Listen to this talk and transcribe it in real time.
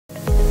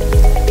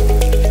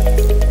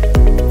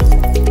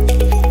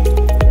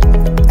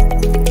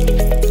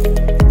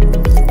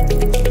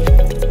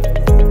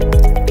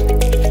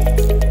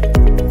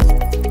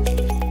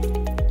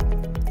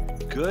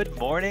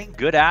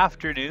Good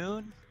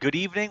afternoon, good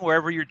evening,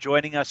 wherever you're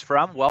joining us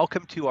from.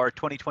 Welcome to our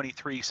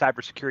 2023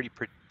 Cybersecurity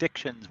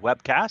Predictions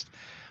webcast.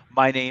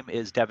 My name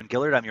is Devon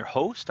Gillard. I'm your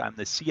host. I'm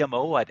the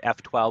CMO at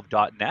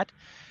F12.net.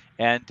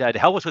 And to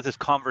help us with this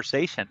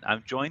conversation,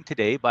 I'm joined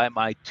today by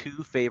my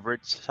two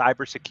favorite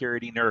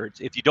cybersecurity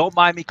nerds. If you don't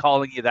mind me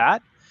calling you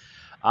that,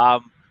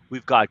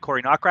 we've got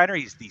Corey Nachreiner.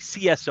 He's the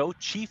CSO,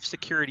 Chief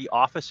Security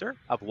Officer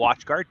of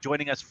WatchGuard,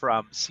 joining us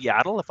from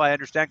Seattle, if I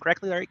understand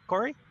correctly. All right,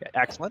 Corey?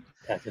 Excellent.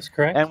 That is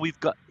correct. And we've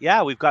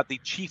got the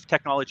Chief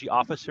Technology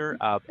Officer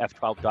of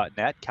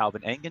F12.net,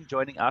 Calvin Engen,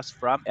 joining us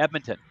from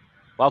Edmonton.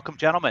 Welcome,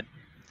 gentlemen.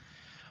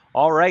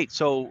 All right,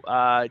 so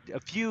a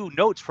few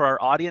notes for our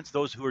audience,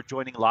 those who are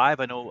joining live.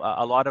 I know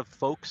a lot of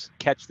folks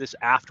catch this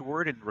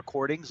afterward in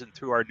recordings and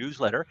through our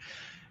newsletter.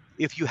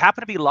 If you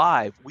happen to be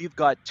live, we've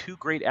got two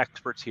great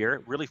experts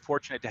here. Really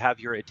fortunate to have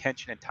your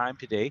attention and time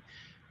today.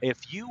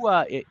 If you,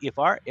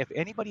 if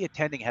anybody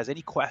attending has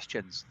any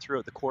questions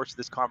throughout the course of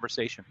this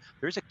conversation,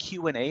 there's a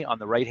Q&A on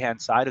the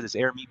right-hand side of this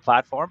AirMeet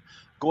platform.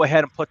 Go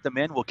ahead and put them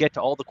in. We'll get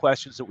to all the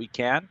questions that we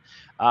can.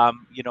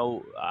 You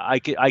know, I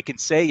can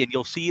say, and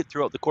you'll see it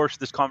throughout the course of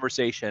this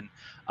conversation,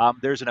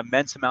 there's an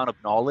immense amount of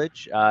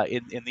knowledge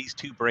in these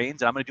two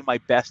brains, and I'm going to do my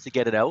best to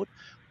get it out.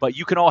 But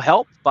you can all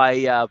help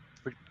by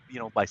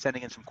by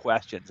sending in some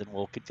questions, and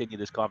we'll continue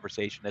this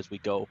conversation as we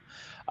go.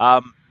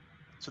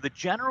 So the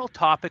general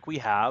topic we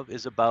have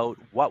is about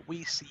what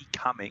we see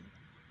coming,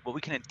 what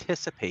we can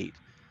anticipate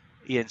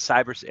in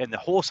the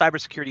whole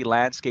cybersecurity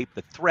landscape,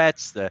 the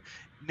threats, the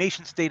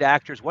nation-state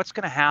actors, what's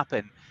going to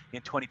happen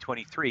in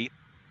 2023,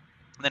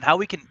 and then how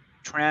we can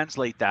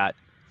translate that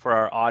for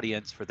our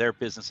audience, for their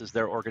businesses,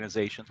 their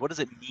organizations. What does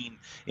it mean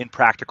in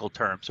practical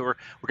terms? So we're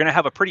going to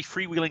have a pretty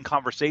freewheeling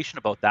conversation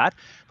about that.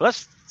 But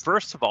let's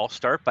first of all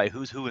start by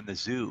who's who in the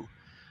zoo.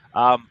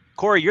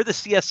 Corey, you're the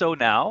CSO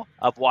now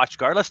of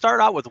WatchGuard. Let's start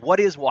out with what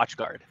is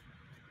WatchGuard?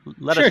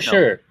 Let us know.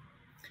 Sure.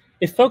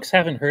 If folks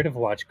haven't heard of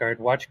WatchGuard,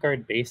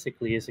 WatchGuard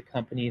basically is a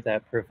company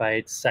that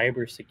provides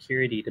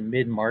cybersecurity to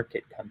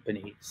mid-market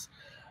companies.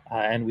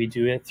 And we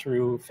do it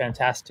through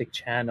fantastic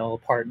channel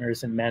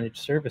partners and managed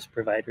service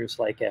providers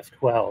like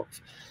F12.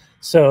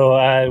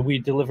 So we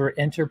deliver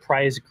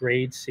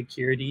enterprise-grade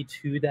security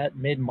to that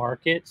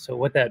mid-market. So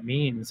what that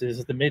means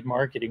is the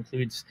mid-market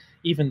includes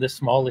even the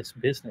smallest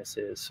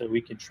businesses. So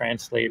we can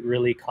translate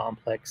really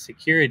complex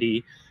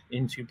security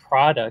into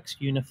products,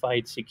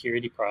 unified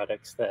security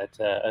products that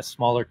a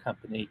smaller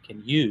company can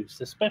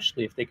use,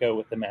 especially if they go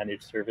with a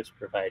managed service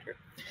provider.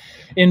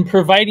 In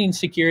providing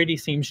security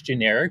seems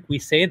generic. We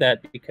say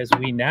that because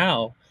we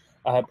now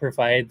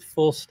provide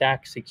full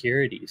stack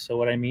security. So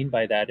what I mean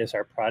by that is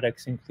our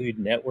products include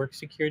network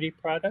security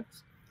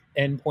products,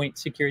 endpoint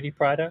security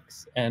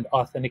products, and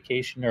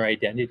authentication or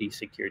identity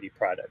security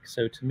products.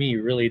 So to me,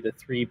 really the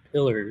three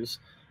pillars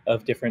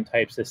of different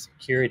types of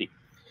security.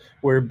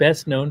 We're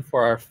best known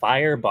for our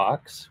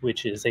Firebox,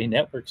 which is a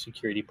network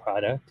security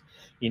product.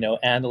 You know,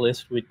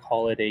 analysts would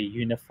call it a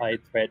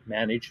unified threat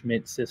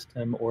management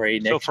system or a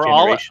next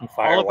generation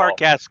firewall. All of our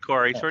guests,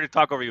 Corey, sorry to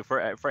talk over you,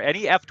 for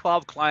any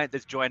F12 client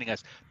that's joining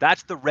us,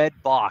 that's the red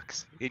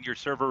box in your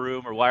server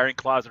room or wiring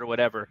closet or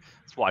whatever.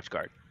 It's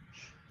WatchGuard.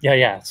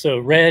 Yeah. So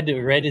red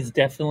is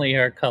definitely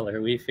our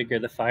color. We figure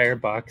the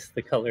Firebox,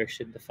 the color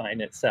should define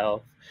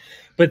itself.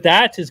 But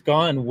that has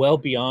gone well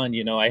beyond,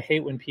 you know, I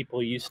hate when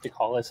people used to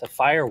call us a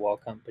firewall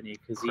company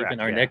because even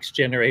our next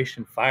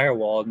generation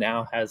firewall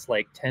now has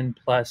like 10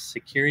 plus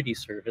security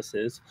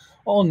services,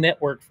 all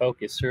network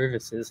focused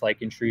services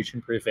like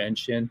intrusion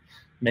prevention,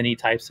 many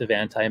types of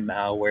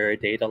anti-malware,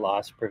 data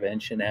loss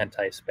prevention,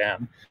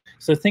 anti-spam.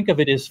 So think of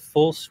it as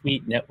full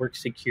suite network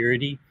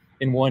security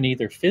in one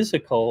either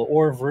physical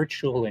or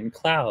virtual and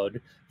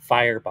cloud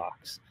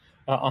Firebox.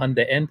 On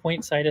the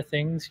endpoint side of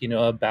things, you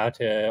know,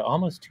 about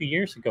almost 2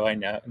 years ago,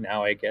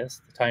 I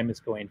guess, the time is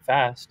going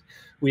fast,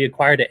 we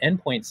acquired an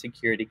endpoint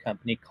security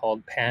company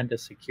called Panda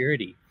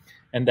Security.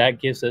 And that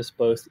gives us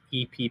both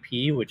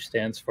EPP, which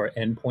stands for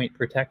endpoint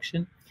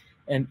protection,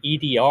 and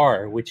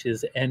EDR, which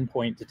is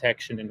endpoint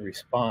detection and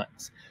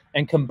response.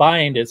 And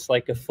combined, it's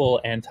like a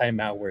full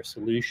anti-malware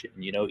solution.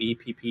 You know,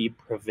 EPP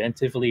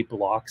preventively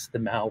blocks the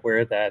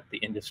malware that the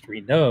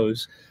industry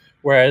knows,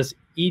 whereas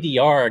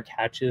EDR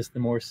catches the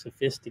more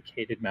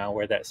sophisticated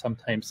malware that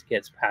sometimes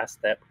gets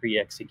past that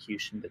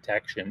pre-execution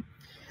detection.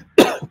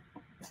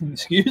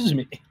 Excuse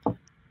me.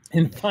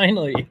 And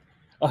finally,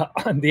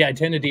 on the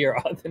identity or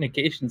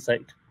authentication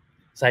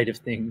side of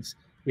things,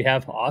 we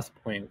have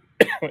AuthPoint,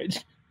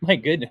 which, my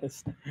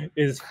goodness,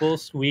 is full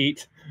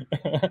suite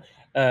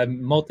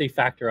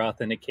multi-factor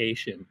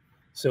authentication.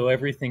 So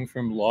everything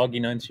from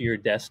logging onto your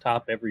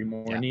desktop every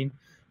morning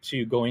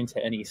to going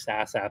to any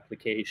SaaS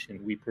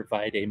application, we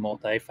provide a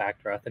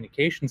multi-factor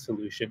authentication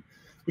solution,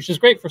 which is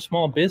great for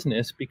small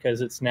business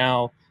because it's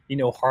now, you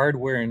know,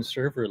 hardware and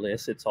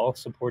serverless. It's all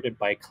supported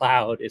by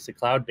cloud. It's a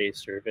cloud-based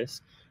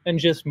service, and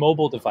just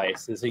mobile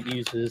devices. It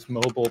uses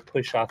mobile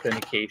push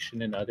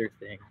authentication and other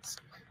things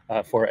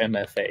for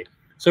MFA.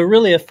 So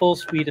really a full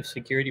suite of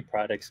security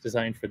products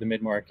designed for the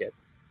mid-market.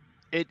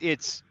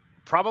 It's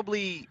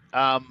probably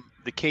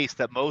the case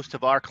that most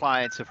of our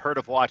clients have heard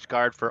of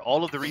WatchGuard for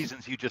all of the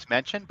reasons you just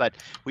mentioned, but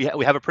we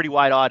have a pretty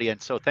wide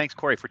audience. So thanks,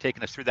 Corey, for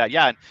taking us through that.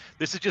 Yeah, and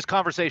this is just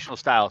conversational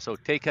style. So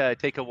take a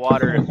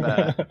water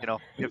if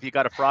if you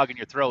got a frog in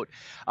your throat.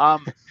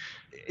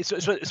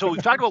 So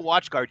we've talked about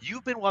WatchGuard.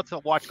 You've been with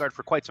WatchGuard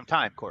for quite some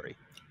time, Corey.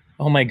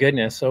 Oh my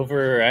goodness,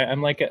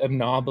 I'm like an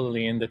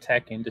anomaly in the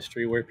tech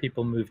industry where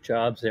people move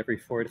jobs every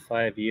 4 to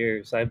 5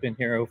 years. I've been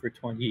here over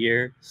 20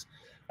 years.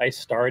 I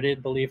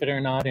started, believe it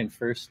or not, in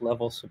first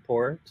level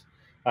support.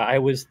 I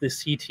was the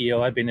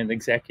CTO. I've been an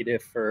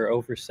executive for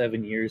over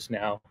 7 years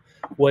now.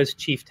 Was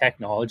chief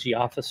technology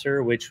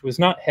officer, which was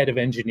not head of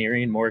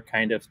engineering, more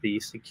kind of the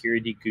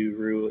security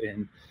guru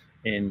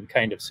and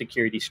kind of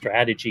security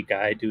strategy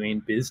guy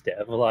doing biz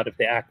dev. A lot of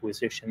the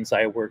acquisitions,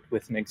 I worked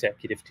with an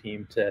executive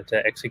team to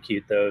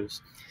execute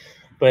those.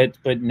 But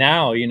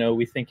now,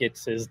 we think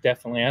it's as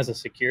definitely as a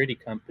security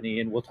company,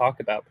 and we'll talk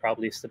about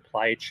probably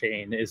supply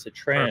chain is a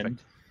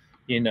trend.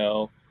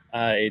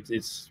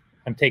 Perfect.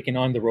 I'm taking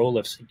on the role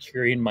of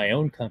securing my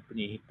own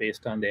company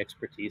based on the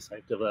expertise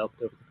I've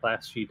developed over the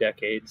past few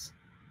decades.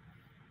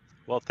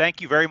 Well,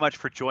 thank you very much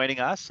for joining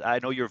us. I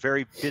know you're a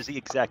very busy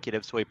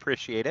executive, so I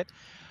appreciate it.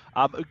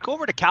 Go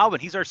over to Calvin.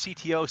 He's our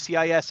CTO,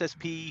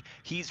 CISSP.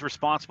 He's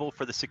responsible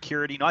for the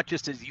security, not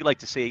just, as you like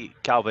to say,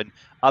 Calvin,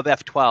 of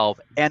F12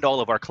 and all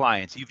of our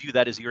clients. You view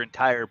that as your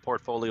entire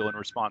portfolio and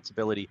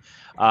responsibility.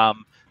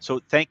 So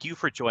thank you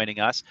for joining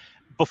us.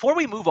 Before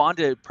we move on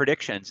to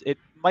predictions, it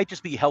might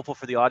just be helpful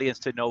for the audience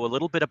to know a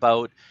little bit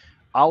about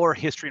our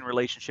history and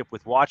relationship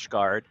with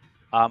WatchGuard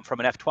from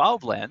an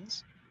F12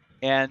 lens.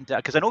 And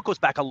because I know it goes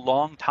back a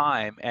long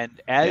time,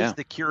 and as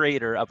the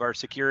curator of our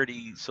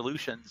security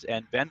solutions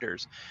and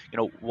vendors,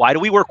 why do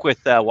we work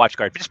with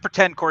WatchGuard? Just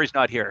pretend Corey's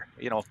not here.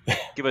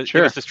 Give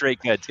us the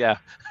straight goods. Yeah,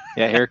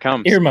 here it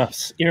comes.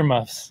 Earmuffs.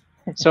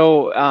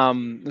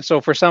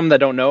 So for some that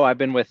don't know, I've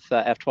been with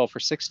F12 for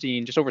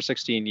just over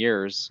 16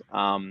 years,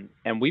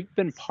 and we've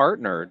been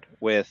partnered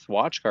with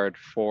WatchGuard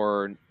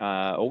for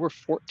over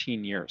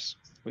 14 years.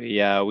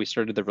 We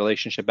started the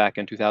relationship back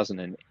in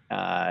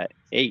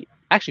 2008.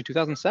 Actually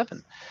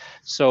 2007.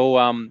 So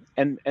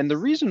and the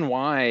reason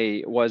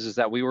why is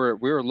that we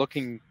were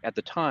looking at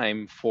the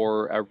time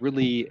for a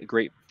really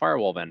great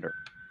firewall vendor,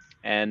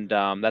 and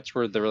that's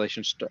where the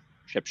relationship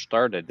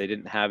started. They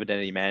didn't have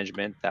identity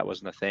management; that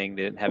wasn't a thing.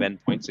 They didn't have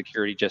endpoint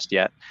security just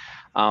yet.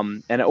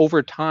 And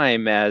over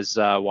time, as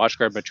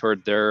WatchGuard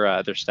matured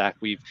their stack,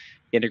 we've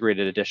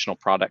integrated additional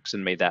products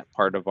and made that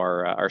part of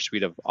our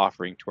suite of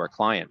offering to our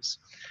clients.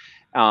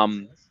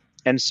 And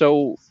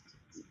so,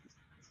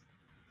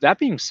 that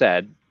being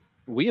said,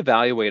 we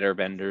evaluate our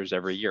vendors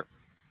every year,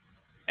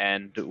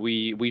 and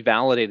we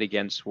validate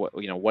against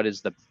what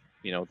is the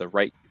the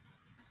right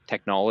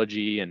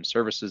technology and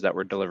services that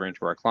we're delivering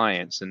to our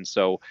clients. And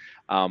so,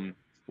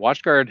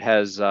 WatchGuard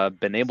has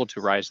been able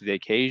to rise to the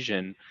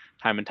occasion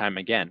time and time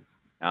again,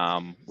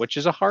 which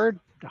is a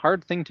hard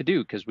thing to do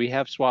because we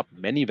have swapped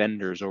many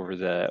vendors over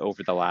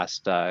the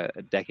last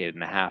decade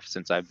and a half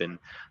since I've been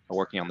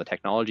working on the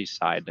technology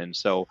side. And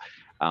so,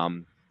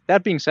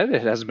 that being said,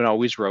 it hasn't been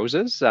always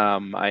roses.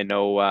 I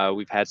know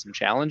we've had some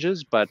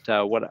challenges, but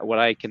what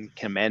I can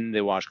commend the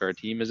WatchGuard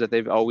team is that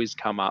they've always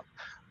come up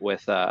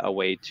with a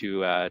way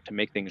to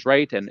make things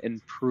right and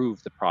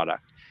improve the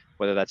product,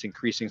 whether that's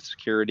increasing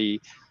security,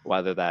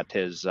 whether that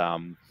is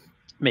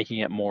making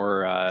it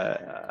more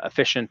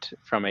efficient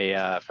from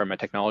a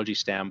technology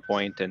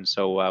standpoint. And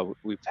so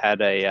we've had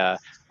a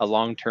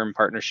long-term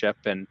partnership,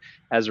 and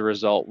as a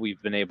result,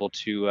 we've been able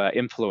to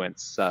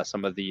influence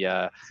some of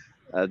the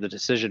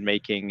decision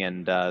making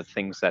and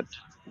things that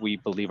we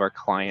believe our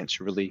clients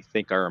really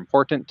think are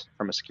important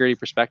from a security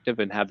perspective,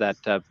 and have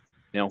that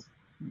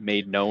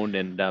made known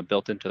and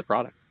built into the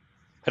product.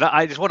 And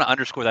I just want to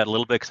underscore that a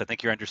little bit because I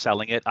think you're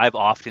underselling it. I've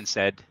often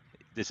said,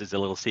 this is a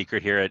little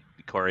secret here at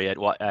Corey at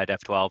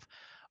F12,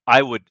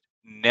 I would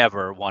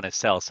never want to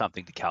sell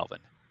something to Calvin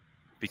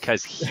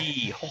because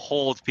he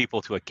holds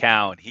people to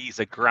account. He's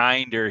a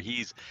grinder.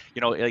 He's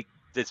and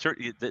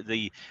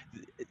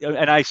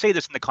I say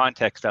this in the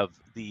context of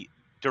the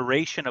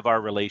duration of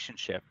our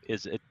relationship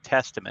is a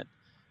testament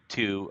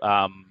to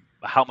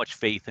how much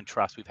faith and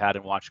trust we've had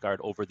in WatchGuard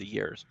over the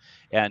years,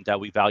 and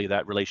we value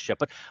that relationship.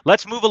 But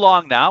let's move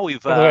along now.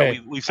 We've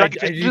started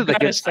to do the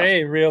good stuff.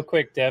 Say real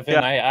quick, Devon,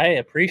 I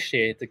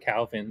appreciate the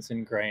Calvins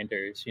and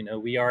grinders.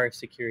 We are a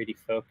security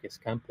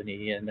focused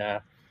company, and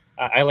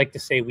I like to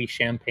say we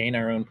champagne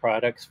our own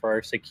products for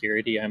our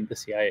security. I'm the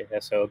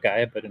CISO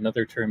guy, but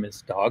another term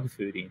is dog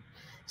fooding.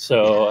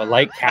 So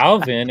like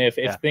Calvin, if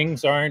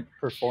things aren't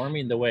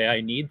performing the way I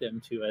need them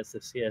to as the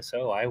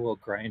CSO, I will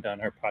grind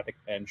on our product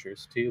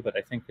managers too. But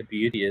I think the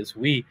beauty is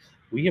we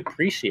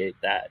appreciate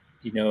that.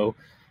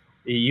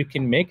 You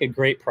can make a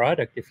great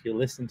product if you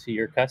listen to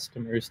your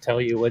customers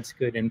tell you what's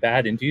good and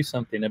bad and do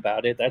something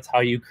about it. That's how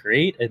you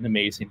create an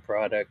amazing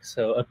product.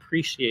 So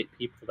appreciate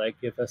people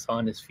that give us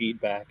honest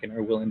feedback and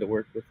are willing to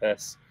work with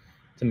us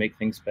to make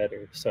things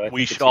better. So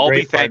we should all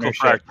be thankful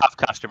for our tough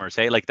customers.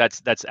 Hey, like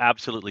that's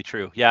absolutely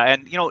true. Yeah,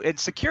 and and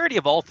security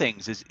of all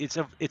things is it's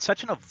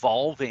such an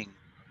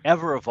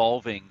ever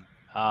evolving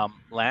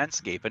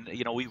landscape, and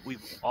you know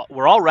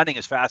we're all running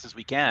as fast as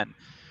we can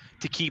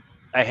to keep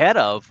ahead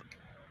of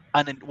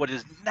what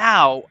is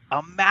now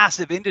a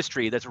massive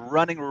industry that's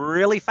running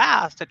really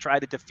fast to try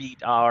to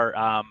defeat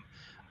our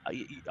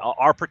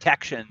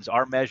protections,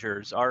 our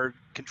measures, our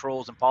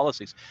controls and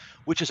policies,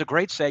 which is a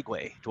great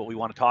segue to what we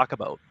want to talk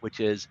about,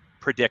 which is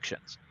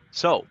predictions.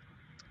 So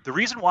the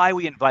reason why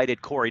we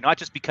invited Corey, not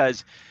just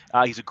because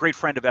he's a great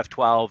friend of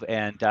F12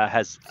 and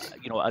has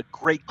a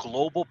great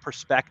global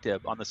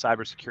perspective on the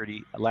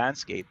cybersecurity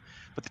landscape,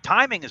 but the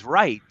timing is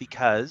right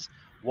because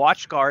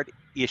WatchGuard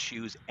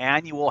issues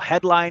annual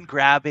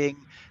headline-grabbing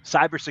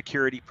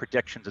cybersecurity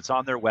predictions. It's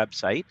on their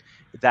website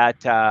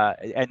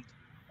and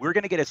we're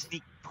going to get a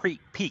sneak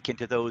peek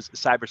into those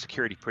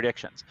cybersecurity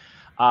predictions.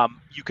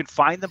 You can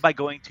find them by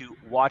going to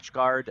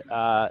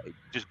WatchGuard,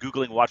 just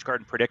Googling WatchGuard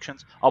and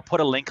predictions. I'll put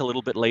a link a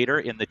little bit later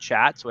in the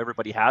chat so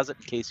everybody has it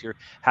in case you're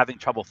having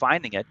trouble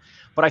finding it.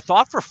 But I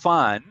thought for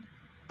fun,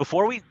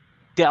 before we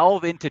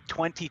delve into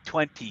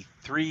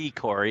 2023,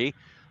 Corey,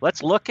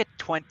 let's look at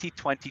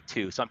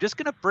 2022. So I'm just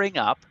going to bring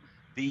up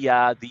the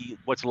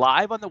what's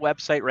live on the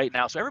website right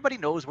now so everybody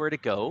knows where to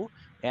go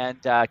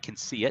and can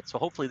see it. So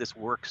hopefully this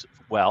works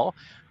well.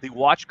 The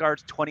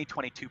WatchGuard's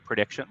 2022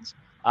 predictions.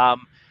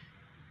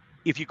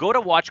 If you go to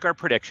WatchGuard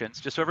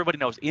predictions, just so everybody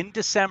knows, in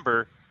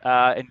December,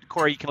 and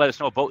Corey, you can let us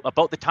know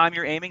about the time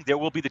you're aiming, there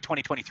will be the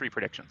 2023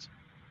 predictions.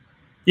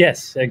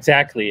 Yes,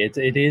 exactly.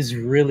 It is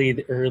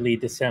really early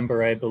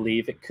December, I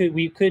believe.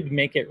 We could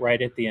make it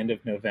right at the end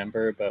of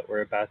November, but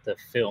we're about to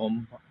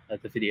film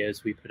the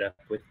videos we put up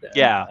with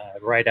them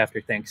right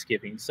after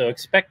Thanksgiving. So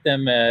expect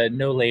them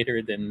no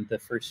later than the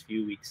first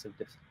few weeks of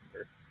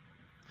December.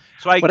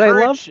 So I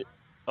encourage.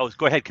 Oh,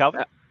 go ahead,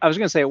 Calvin. I was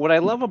going to say, what I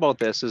love about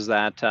this is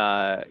that,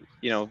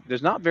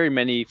 there's not very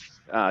many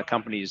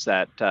companies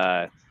that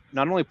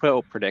not only put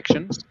out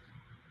predictions,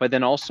 but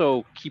then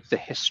also keep the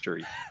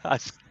history.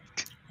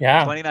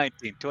 Yeah.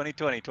 2019,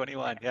 2020,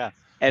 21. Yeah.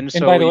 And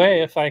by the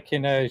way, if I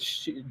can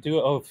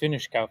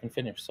finish, Calvin,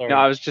 finish. Sorry. No,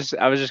 I was just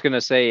going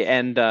to say,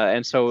 and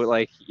so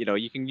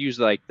you can use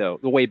like the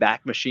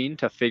Wayback Machine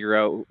to figure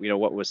out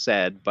what was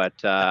said.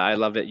 But I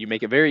love it. You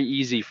make it very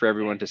easy for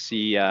everyone to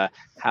see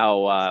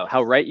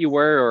how right you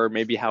were, or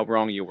maybe how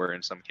wrong you were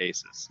in some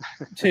cases.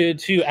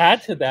 to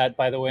add to that,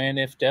 by the way, and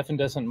if Devon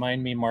doesn't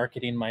mind me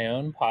marketing my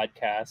own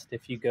podcast,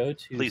 if you go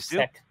to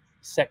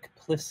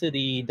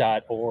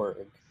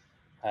secplicity.org.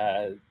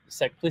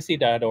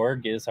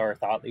 Secplicity.org is our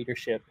thought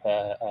leadership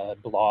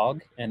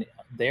blog, and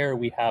there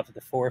we have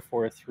the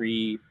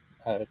 443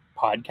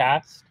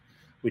 podcast,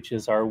 which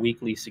is our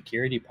weekly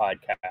security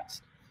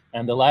podcast.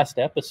 And the last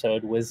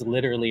episode was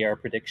literally our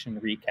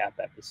prediction recap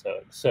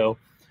episode. So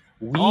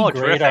we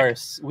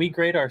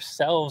grade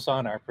ourselves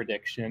on our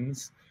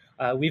predictions.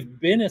 We've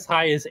been as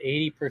high as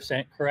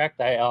 80%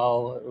 correct.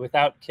 I'll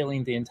without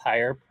killing the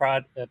entire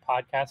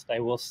podcast, I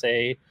will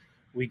say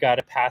we got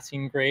a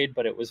passing grade,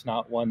 but it was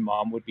not one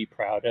mom would be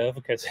proud of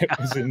because it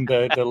was in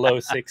the low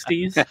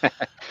 60s.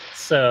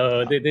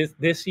 So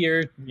this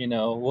year,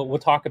 we'll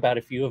talk about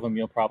a few of them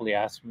you'll probably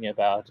ask me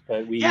about,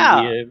 but we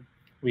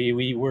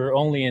were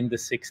only in the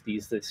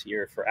 60s this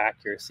year for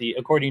accuracy,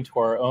 according to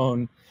our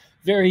own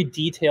very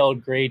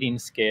detailed grading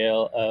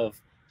scale of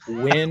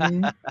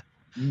win,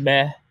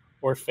 meh,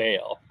 or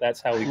fail. That's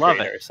how we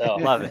grade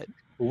ourselves. Love it.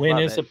 Win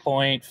is a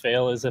point,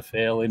 fail is a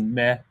fail, and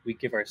meh, we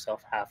give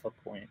ourselves half a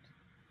point.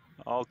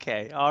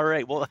 Okay. All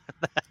right. Well,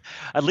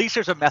 at least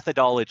there's a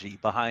methodology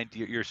behind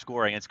your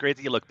scoring. It's great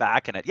that you look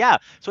back in it. Yeah.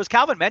 So as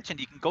Calvin mentioned,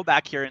 you can go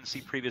back here and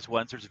see previous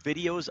ones. There's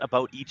videos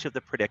about each of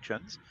the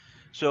predictions.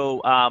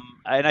 So,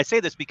 and I say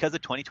this because the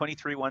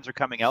 2023 ones are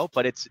coming out,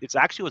 but it's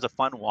actually was a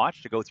fun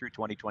watch to go through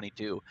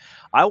 2022.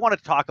 I want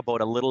to talk about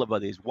a little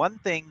about these. One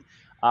thing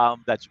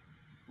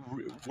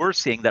we're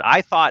seeing that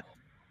I thought,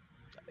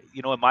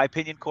 in my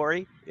opinion,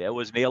 Corey, it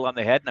was nail on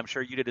the head, and I'm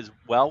sure you did as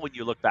well when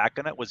you look back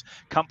on it, was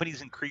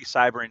companies increase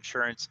cyber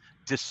insurance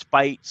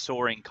despite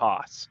soaring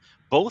costs.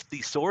 Both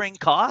the soaring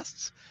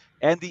costs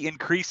and the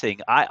increasing.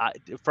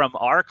 From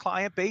our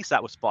client base,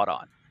 that was spot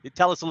on.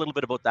 Tell us a little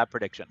bit about that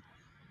prediction.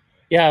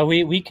 Yeah,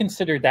 we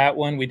considered that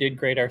one. We did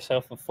grade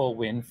ourselves a full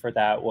win for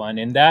that one.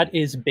 And that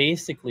is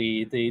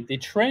basically the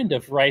trend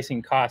of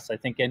rising costs. I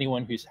think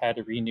anyone who's had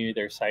to renew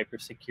their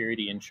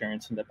cybersecurity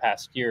insurance in the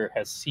past year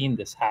has seen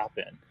this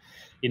happen.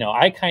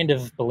 I kind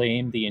of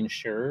blame the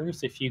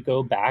insurers. If you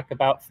go back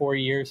about 4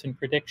 years in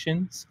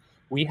predictions,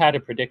 we had a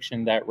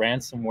prediction that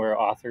ransomware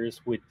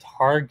authors would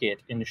target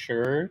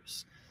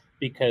insurers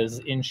because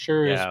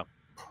insurers'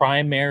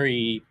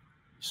 primary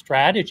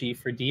strategy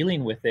for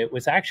dealing with it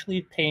was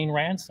actually paying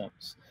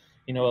ransoms.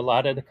 A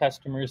lot of the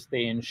customers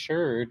they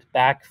insured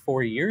back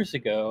 4 years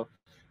ago,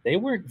 they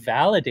weren't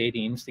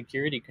validating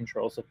security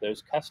controls of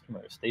those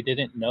customers. They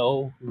didn't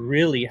know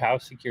really how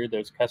secure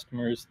those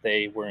customers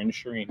they were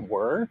insuring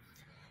were.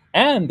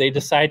 And they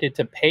decided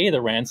to pay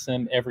the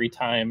ransom every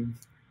time,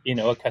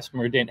 a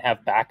customer didn't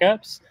have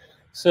backups.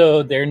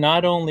 So they're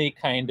not only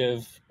kind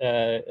of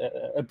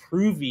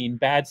approving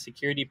bad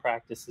security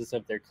practices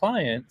of their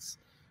clients,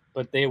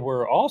 but they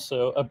were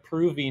also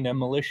approving a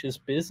malicious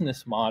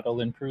business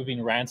model and proving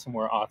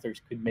ransomware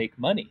authors could make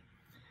money.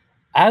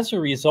 As a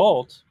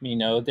result,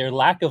 their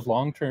lack of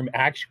long-term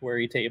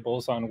actuary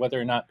tables on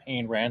whether or not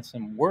paying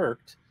ransom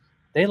worked,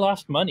 they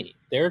lost money.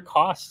 Their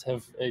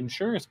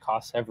insurance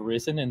costs have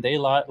risen, and they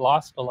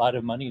lost a lot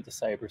of money to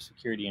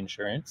cybersecurity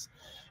insurance,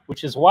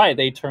 which is why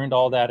they turned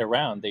all that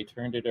around. They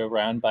turned it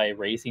around by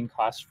raising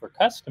costs for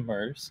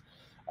customers,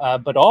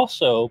 but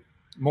also,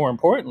 more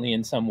importantly,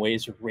 in some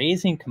ways,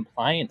 raising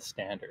compliance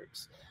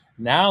standards.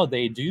 Now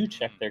they do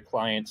check their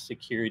clients'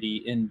 security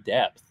in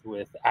depth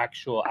with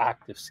actual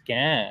active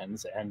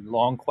scans and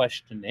long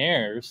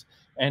questionnaires,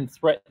 and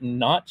threaten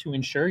not to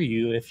insure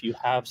you if you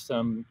have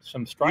some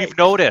strikes. We've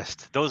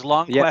noticed those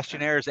long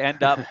questionnaires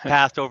end up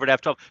passed over to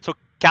F12. So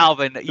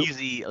Calvin,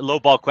 easy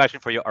lowball question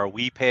for you: are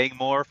we paying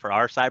more for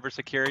our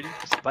cybersecurity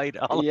despite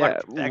all of our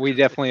protections? We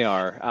definitely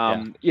are.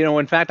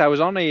 In fact, I was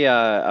on a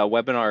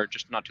webinar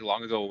just not too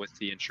long ago with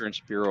the Insurance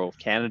Bureau of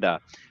Canada,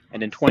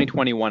 and in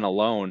 2021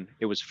 alone,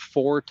 it was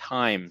 4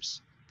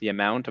 times the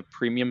amount of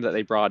premium that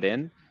they brought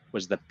in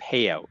was the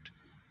payout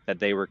that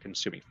they were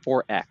consuming,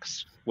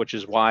 4x, which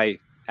is why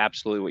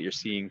absolutely what you're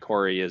seeing,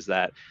 Corey, is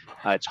that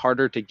it's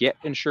harder to get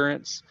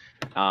insurance.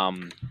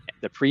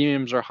 The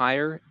premiums are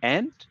higher,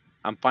 and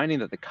I'm finding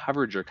that the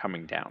coverage are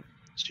coming down.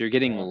 So you're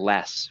getting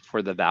less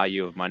for the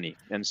value of money.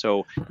 And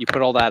so you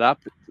put all that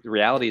up, the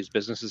reality is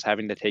businesses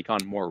having to take on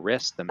more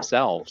risk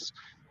themselves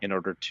in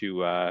order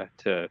to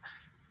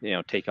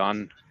take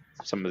on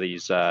some of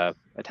these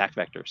attack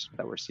vectors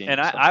that we're seeing. And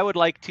I would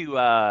like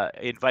to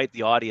invite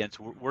the audience.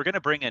 We're going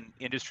to bring an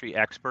industry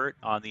expert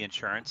on the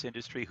insurance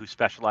industry who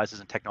specializes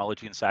in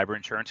technology and cyber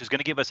insurance, who's going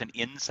to give us an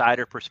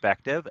insider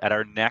perspective at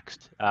our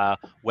next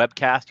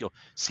webcast. You'll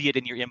see it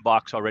in your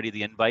inbox already,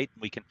 the invite.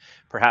 We can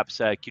perhaps,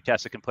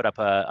 QTessa can put up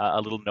a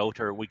little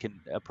note, or we can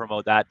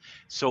promote that.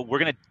 So we're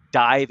going to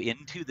dive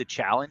into the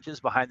challenges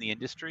behind the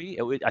industry.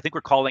 I think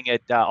we're calling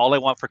it All I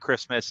Want for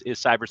Christmas is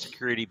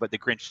Cybersecurity, but the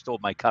Grinch Stole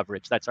My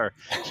Coverage. That's our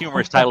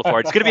humorous title for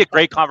it. It's going to be a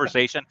great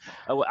conversation.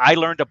 I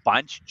learned a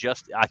bunch.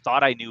 I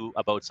thought I knew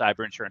about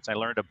cyber insurance. I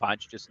learned a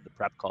bunch just in the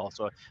prep call.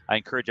 So I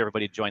encourage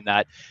everybody to join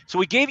that. So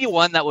we gave you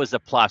one that was a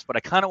plus, but I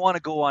kind of want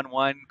to go on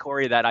one,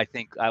 Corey, that I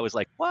think I was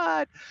like,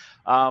 what?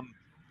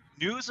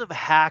 News of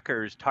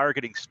hackers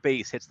targeting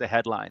space hits the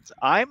headlines.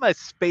 I'm a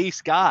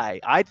space guy.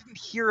 I didn't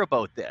hear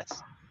about this.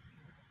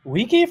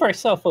 We gave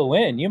ourselves a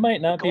win. You might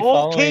not be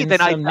following Okay, then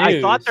some news.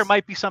 I thought there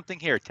might be something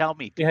here. Tell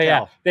me.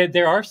 Yeah.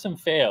 There are some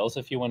fails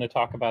if you want to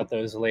talk about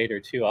those later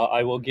too.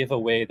 I will give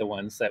away the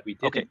ones that we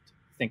didn't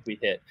think we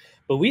hit.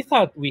 But we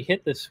thought we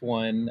hit this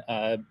one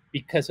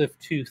because of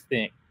 2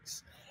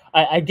 things.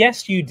 I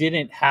guess you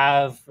didn't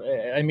have,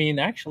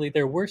 actually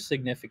there were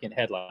significant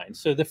headlines.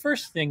 So the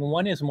first thing,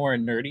 one is more a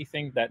nerdy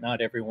thing that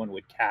not everyone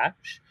would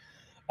catch.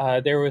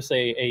 There was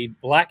a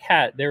black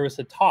hat, there was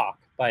a talk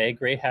by a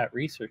gray hat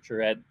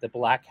researcher at the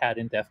Black Hat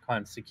and DEF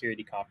CON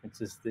security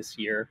conferences this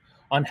year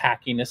on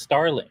hacking a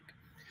Starlink.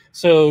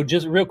 So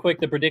just real quick,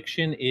 the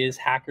prediction is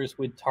hackers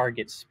would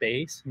target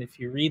space. And if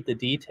you read the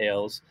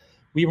details,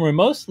 we were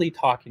mostly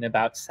talking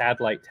about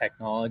satellite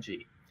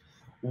technology.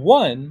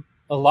 One,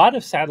 a lot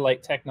of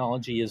satellite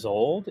technology is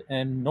old,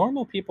 and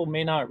normal people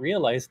may not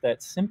realize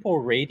that simple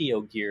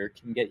radio gear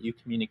can get you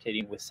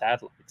communicating with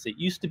satellites. It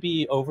used to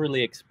be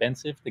overly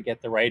expensive to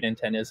get the right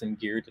antennas and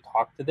gear to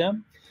talk to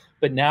them.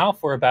 But now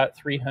for about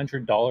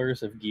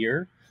 $300 of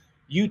gear,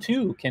 you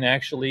too can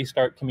actually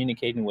start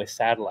communicating with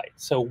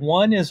satellites. So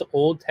one is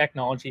old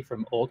technology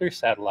from older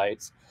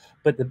satellites,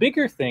 but the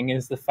bigger thing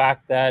is the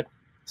fact that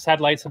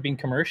satellites have been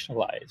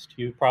commercialized.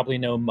 You probably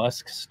know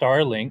Musk's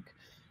Starlink,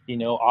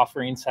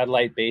 offering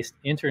satellite-based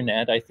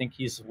internet. I think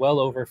he's well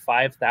over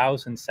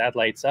 5,000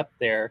 satellites up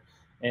there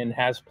and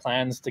has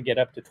plans to get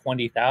up to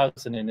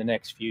 20,000 in the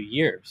next few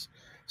years.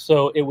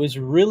 So it was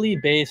really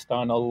based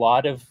on a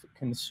lot of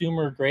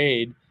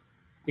consumer-grade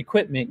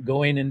equipment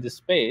going into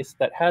space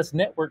that has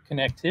network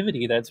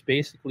connectivity that's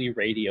basically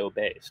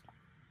radio-based.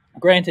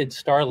 Granted,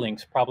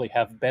 Starlinks probably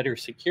have better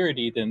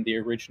security than the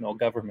original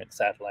government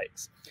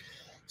satellites.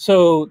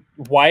 So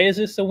why is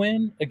this a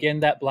win? Again,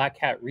 that Black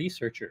Hat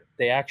researcher,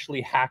 they actually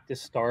hacked a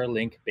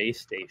Starlink base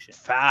station.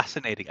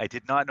 Fascinating. I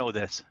did not know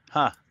this.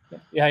 Huh.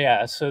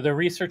 Yeah. So the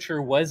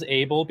researcher was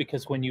able,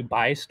 because when you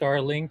buy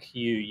Starlink,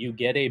 you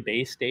get a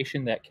base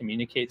station that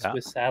communicates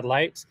with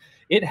satellites.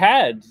 It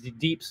had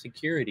deep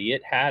security.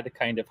 It had a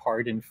kind of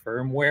hardened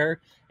firmware,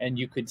 and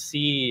you could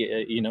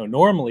see,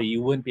 normally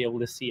you wouldn't be able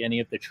to see any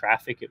of the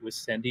traffic it was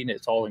sending.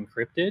 It's all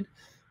encrypted.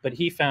 But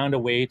he found a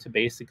way to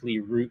basically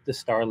root the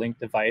Starlink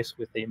device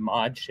with a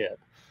mod chip.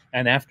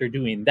 And after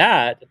doing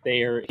that,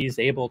 he's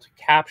able to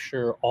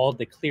capture all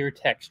the clear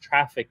text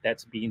traffic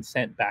that's being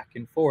sent back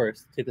and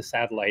forth to the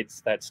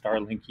satellites that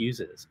Starlink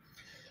uses.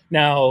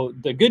 Now,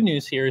 the good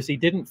news here is he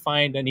didn't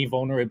find any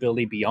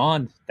vulnerability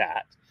beyond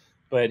that.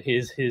 But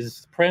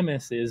his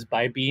premise is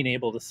by being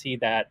able to see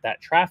that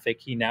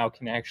traffic, he now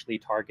can actually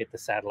target the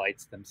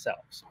satellites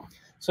themselves.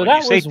 So when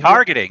you say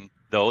targeting,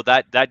 though,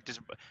 that just,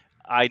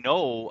 I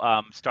know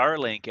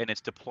Starlink and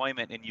its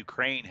deployment in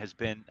Ukraine has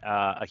been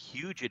a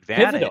huge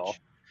advantage. Pivotal.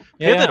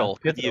 pivotal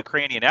to the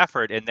Ukrainian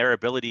effort and their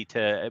ability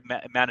to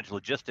manage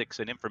logistics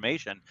and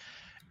information.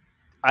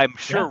 I'm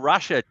sure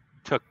Russia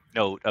took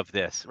note of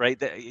this,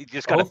 right? You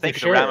just got to think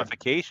of the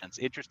ramifications.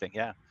 Interesting,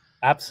 yeah.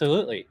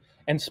 Absolutely.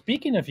 And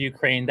speaking of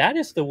Ukraine, that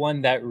is the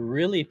one that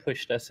really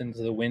pushed us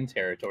into the win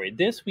territory.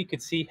 This, we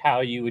could see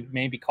how you would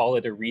maybe call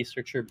it a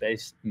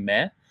researcher-based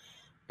meh.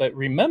 But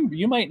remember,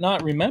 you might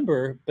not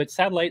remember, but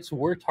satellites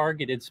were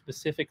targeted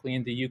specifically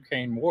in the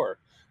Ukraine war.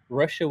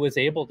 Russia was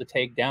able to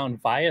take down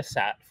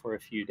Viasat for a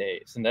few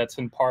days, and that's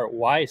in part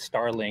why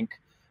Starlink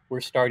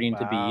were starting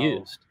to be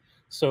used.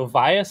 So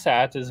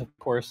Viasat is, of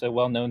course, a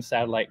well-known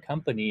satellite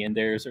company, and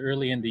there's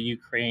early in the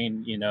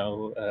Ukraine,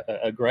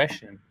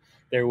 aggression,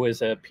 there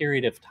was a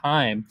period of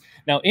time.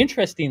 Now,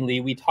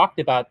 interestingly, we talked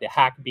about the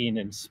hack being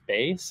in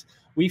space.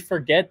 We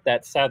forget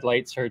that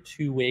satellites are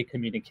two-way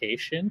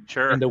communication.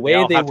 Sure. And the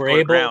way they were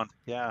able, ground.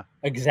 Yeah,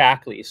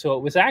 exactly. So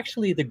it was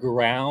actually the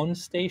ground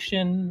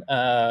station,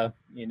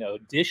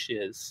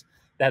 dishes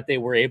that they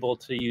were able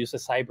to use a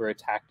cyber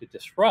attack to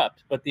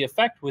disrupt. But the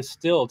effect was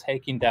still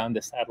taking down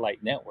the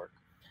satellite network.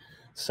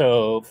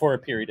 So for a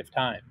period of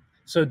time.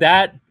 So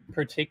that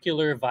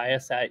particular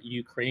Viasat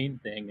Ukraine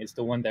thing is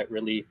the one that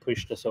really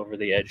pushed us over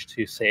the edge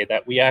to say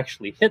that we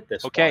actually hit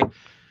this. Okay. One.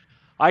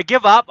 I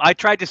give up. I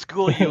tried to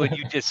school you and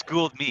you just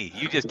schooled me.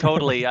 You just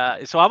totally.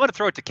 So I'm going to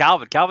throw it to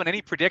Calvin. Calvin,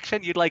 any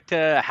prediction you'd like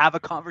to have a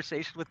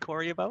conversation with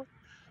Corey about?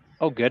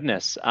 Oh,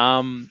 goodness.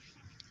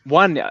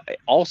 One,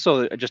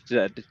 also, just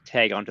to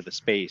tag onto the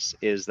space,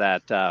 is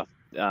that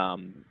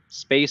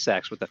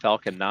SpaceX with the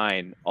Falcon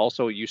 9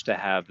 also used to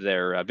have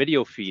their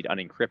video feed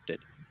unencrypted.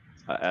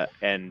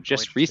 And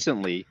just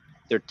recently,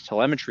 their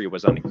telemetry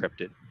was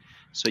unencrypted.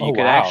 So you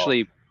could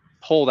actually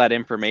pull that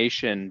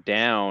information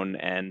down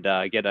and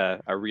get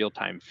a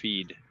real-time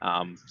feed.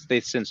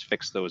 They've since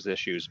fixed those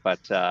issues, but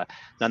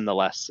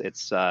nonetheless,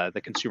 it's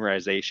the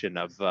consumerization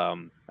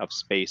of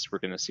space. We're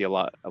going to see a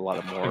lot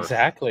of more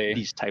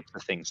these types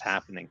of things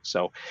happening.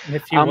 So, and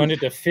if you wanted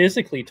to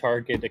physically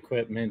target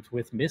equipment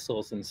with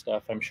missiles and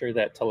stuff, I'm sure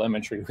that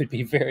telemetry would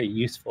be very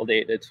useful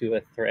data to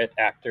a threat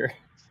actor.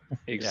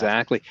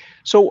 Exactly.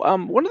 So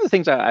one of the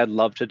things I'd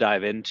love to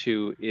dive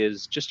into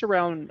is just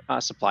around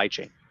supply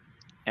chain.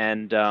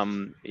 And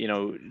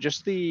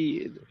just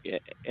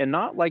and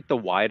not like the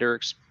wider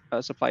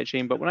supply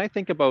chain, but when I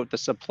think about the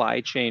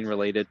supply chain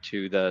related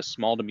to the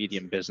small to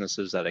medium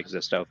businesses that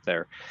exist out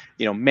there,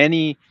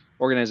 many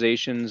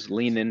organizations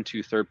lean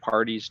into third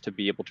parties to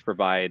be able to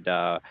provide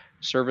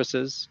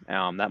services.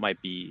 That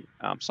might be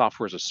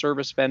software as a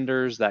service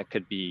vendors. That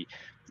could be,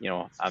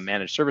 a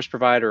managed service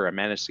provider, a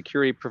managed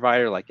security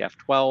provider like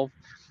F12.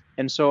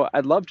 And so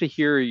I'd love to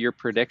hear your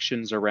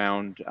predictions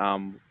around,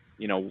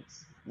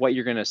 what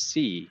you're going to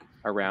see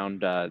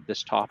around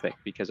this topic,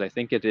 because I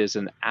think it is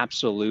an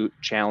absolute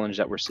challenge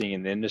that we're seeing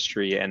in the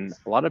industry, and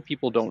a lot of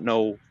people don't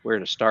know where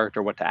to start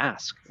or what to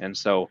ask. And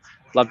so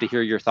love to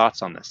hear your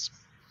thoughts on this.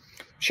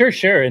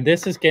 Sure. And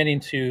this is getting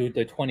to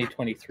the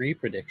 2023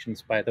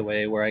 predictions, by the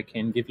way, where I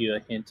can give you a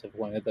hint of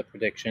one of the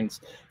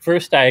predictions.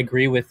 First, I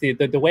agree with you.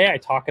 The way I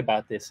talk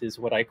about this is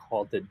what I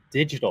call the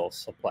digital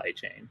supply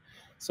chain.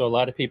 So a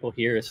lot of people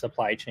hear a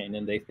supply chain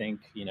and they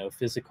think,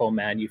 physical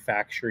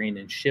manufacturing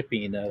and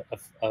shipping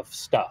of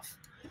stuff.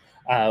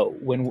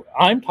 When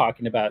I'm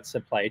talking about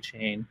supply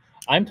chain,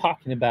 I'm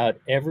talking about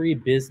every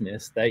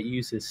business that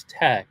uses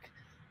tech.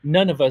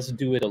 None of us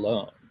do it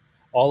alone.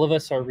 All of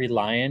us are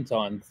reliant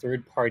on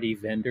third-party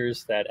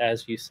vendors that,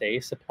 as you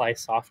say, supply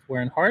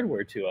software and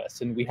hardware to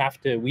us. And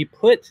we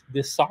put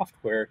this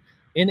software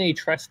in a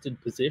trusted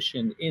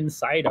position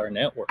inside our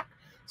network.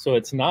 So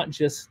it's not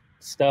just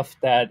stuff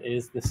that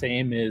is the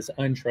same as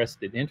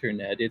untrusted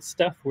internet. It's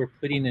stuff we're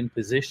putting in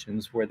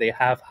positions where they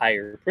have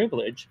higher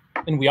privilege.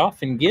 And we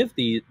often give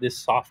this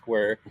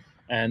software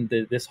and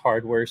this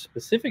hardware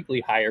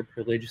specifically higher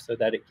privilege so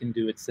that it can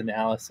do its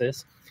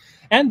analysis.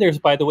 And there's,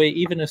 by the way,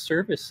 even a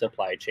service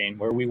supply chain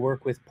where we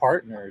work with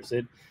partners.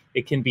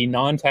 It can be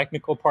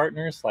non-technical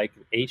partners like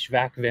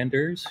HVAC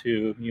vendors,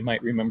 who you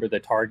might remember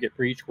the Target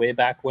breach way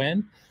back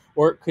when,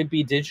 or it could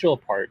be digital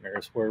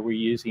partners where we're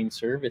using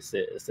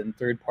services and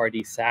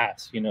third-party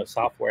SaaS,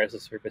 software as a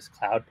service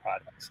cloud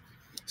products.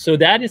 So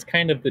that is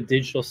kind of the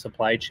digital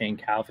supply chain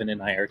Calvin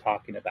and I are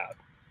talking about.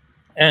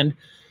 And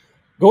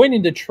going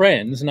into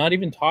trends, not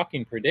even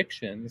talking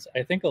predictions,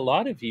 I think a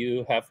lot of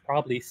you have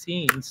probably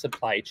seen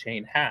supply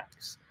chain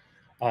hacks.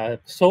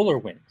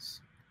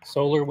 SolarWinds.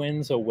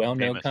 SolarWinds, a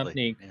well-known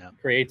company,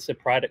 creates a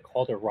product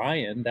called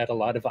Orion that a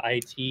lot of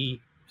IT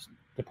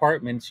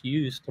departments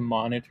use to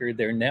monitor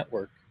their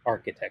network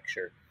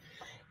architecture.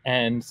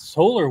 And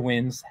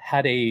SolarWinds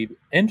had a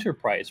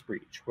enterprise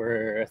breach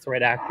where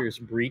threat actors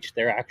breached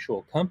their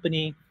actual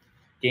company,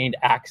 gained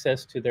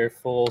access to their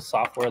full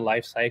software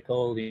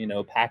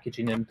lifecycle,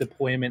 packaging and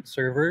deployment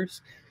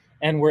servers,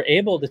 and were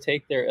able to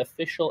take their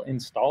official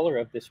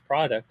installer of this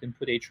product and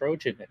put a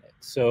Trojan in it.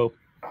 So,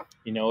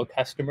 a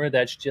customer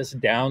that's just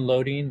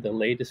downloading the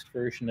latest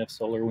version of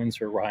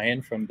SolarWinds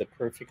Orion from the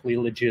perfectly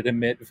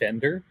legitimate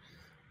vendor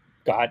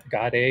got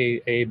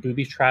a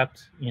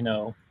booby-trapped,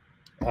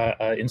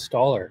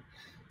 installer.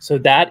 So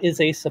that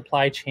is a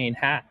supply chain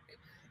hack.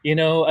 You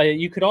know,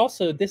 you could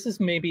also, this is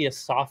maybe a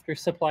softer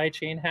supply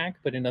chain hack,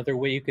 but another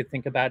way you could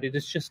think about it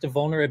is just a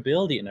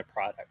vulnerability in a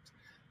product.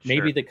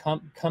 Maybe Sure.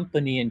 the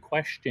company in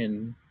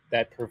question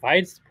that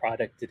provides the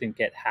product didn't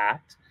get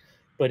hacked,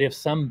 but if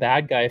some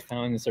bad guy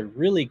finds a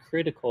really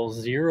critical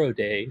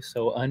 0-day,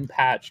 so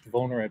unpatched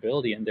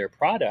vulnerability in their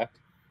product,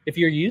 if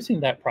you're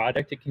using that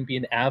product, it can be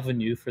an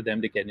avenue for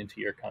them to get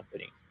into your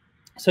company.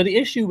 So the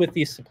issue with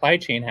these supply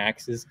chain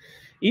hacks is,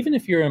 even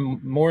if you're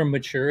more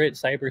mature at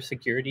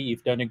cybersecurity,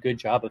 you've done a good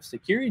job of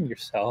securing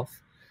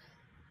yourself,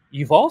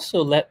 you've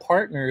also let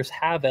partners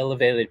have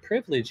elevated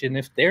privilege. And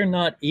if they're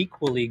not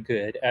equally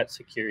good at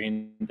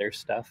securing their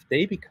stuff,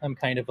 they become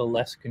kind of a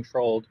less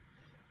controlled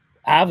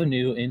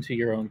avenue into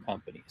your own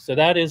company. So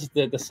that is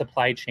the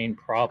supply chain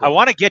problem. I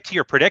want to get to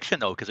your prediction,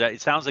 though, because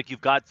it sounds like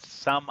you've got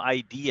some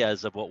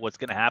ideas of what's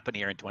going to happen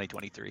here in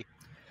 2023.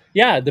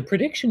 Yeah, the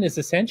prediction is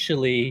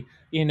essentially,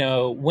 you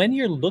know, when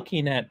you're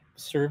looking at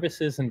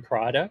services and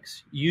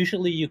products,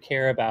 usually you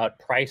care about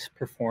price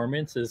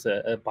performance as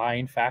a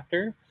buying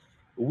factor.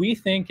 We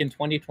think in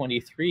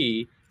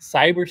 2023,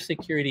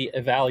 cybersecurity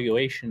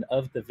evaluation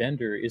of the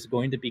vendor is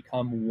going to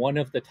become one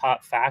of the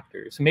top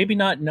factors. Maybe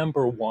not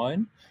number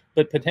one,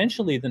 but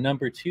potentially the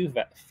number two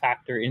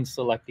factor in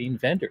selecting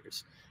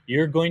vendors.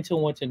 You're going to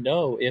want to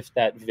know if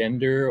that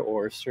vendor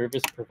or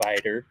service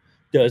provider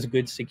does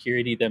good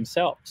security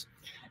themselves.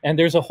 And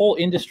there's a whole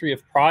industry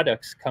of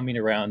products coming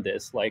around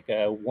this, like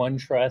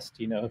OneTrust.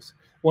 You know,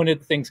 one of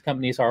the things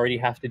companies already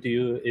have to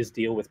do is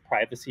deal with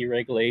privacy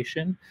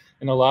regulation.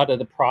 And a lot of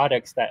the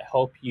products that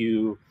help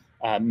you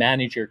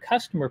manage your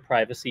customer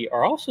privacy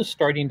are also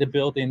starting to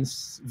build in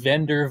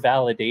vendor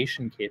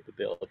validation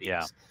capabilities.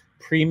 Yeah.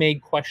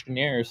 Pre-made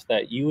questionnaires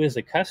that you as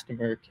a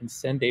customer can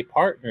send a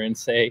partner and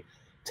say,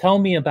 tell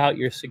me about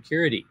your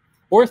security.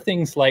 Or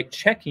things like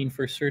checking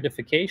for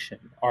certification.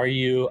 Are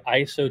you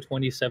ISO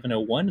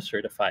 27001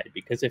 certified?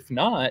 Because if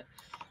not,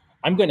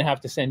 I'm going to have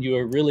to send you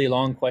a really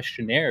long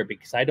questionnaire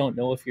because I don't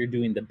know if you're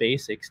doing the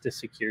basics to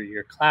secure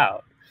your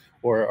cloud.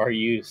 Or are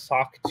you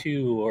SOC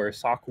 2 or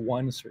SOC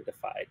 1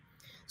 certified?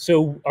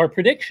 So our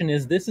prediction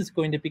is this is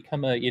going to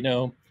become a, you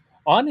know,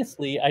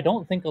 honestly, I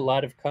don't think a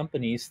lot of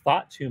companies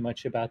thought too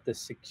much about the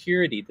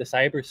security, the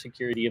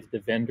cybersecurity of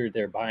the vendor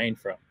they're buying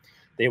from.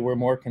 They were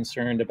more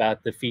concerned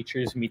about the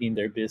features meeting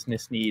their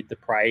business need, the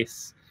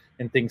price,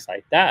 and things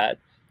like that.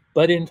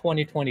 But in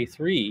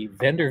 2023,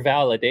 vendor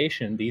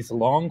validation, these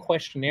long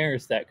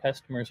questionnaires that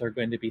customers are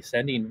going to be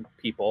sending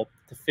people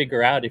to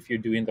figure out if you're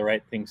doing the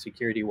right thing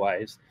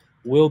security-wise,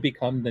 will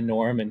become the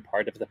norm and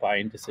part of the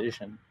buying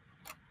decision.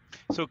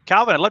 So,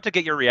 Calvin, I'd love to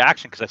get your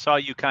reaction because I saw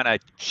you kind of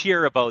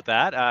cheer about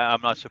that.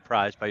 I'm not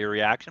surprised by your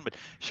reaction, but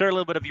share a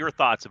little bit of your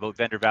thoughts about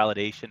vendor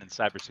validation and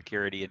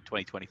cybersecurity in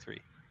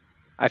 2023.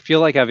 I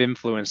feel like I've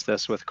influenced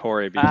this with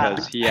Corey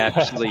because he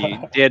actually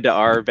did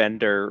our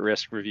vendor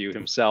risk review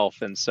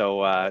himself, and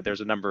so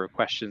there's a number of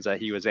questions that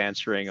he was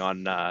answering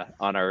on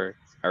our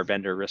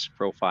vendor risk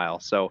profile.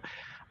 So,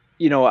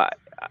 you know,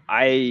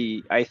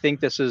 I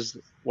think this is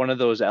one of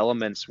those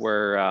elements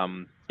where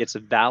it's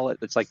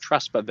it's like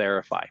trust but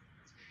verify,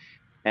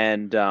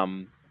 and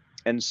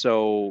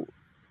so,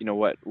 you know,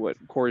 what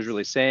Corey's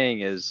really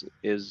saying is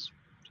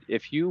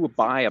if you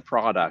buy a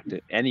product,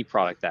 any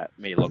product that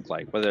may look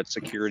like, whether it's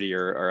security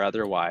or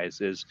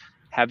otherwise, is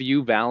have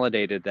you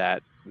validated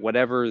that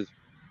whatever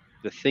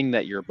the thing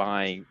that you're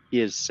buying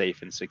is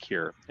safe and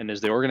secure? And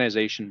is the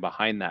organization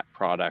behind that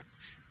product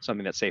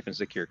something that's safe and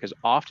secure? Because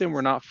often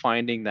we're not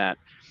finding that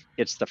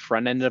it's the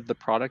front end of the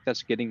product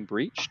that's getting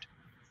breached.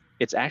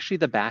 It's actually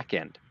the back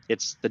end.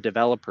 It's the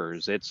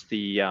developers. It's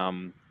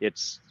the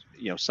it's,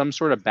 you know, some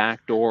sort of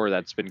backdoor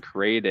that's been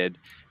created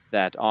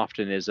that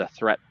often is a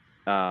threat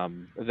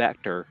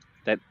vector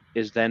that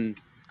is then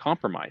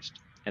compromised,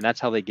 and that's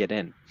how they get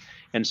in.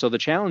 And so the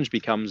challenge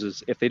becomes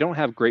is if they don't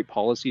have great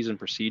policies and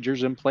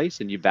procedures in place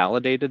and you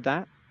validated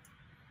that,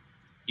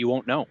 you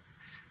won't know.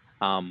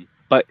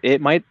 But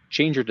it might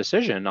change your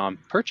decision on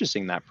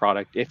purchasing that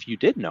product if you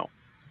did know.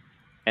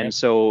 And Yep.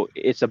 so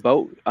it's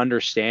about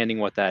understanding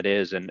what that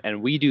is,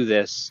 and we do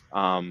this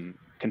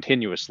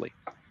continuously.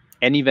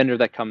 Any vendor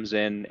that comes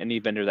in, any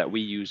vendor that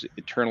we use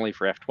internally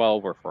for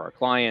F12 or for our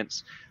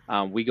clients,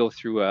 we go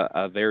through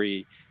a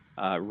very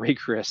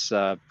rigorous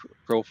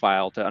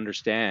profile to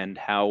understand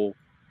how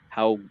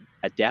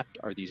adept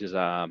are these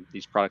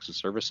products and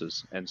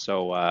services. And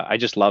so I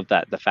just love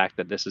the fact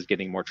that this is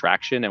getting more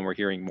traction and we're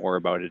hearing more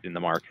about it in the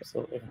market.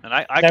 Absolutely. And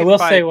I will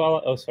say,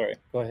 well, oh, sorry,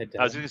 go ahead,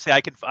 Devon. I was going to say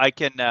I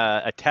can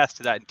attest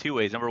to that in two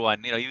ways. Number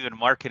one, you know, even in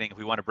marketing, if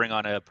we want to bring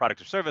on a product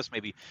or service,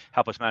 maybe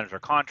help us manage our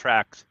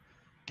contracts,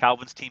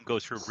 Calvin's team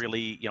goes through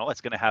really, you know, it's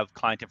going to have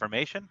client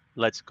information.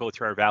 Let's go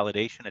through our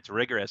validation. It's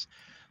rigorous.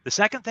 The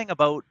second thing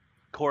about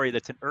Corey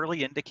that's an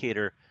early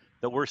indicator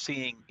that we're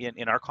seeing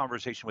in our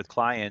conversation with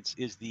clients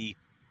is the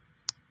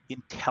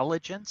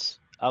intelligence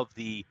of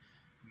the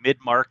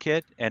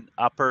mid-market and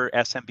upper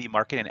SMB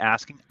market and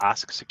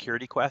ask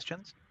security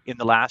questions in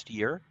the last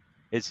year.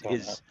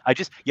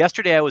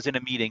 Yesterday I was in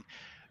a meeting.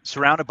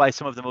 surrounded by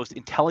some of the most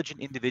intelligent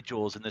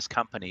individuals in this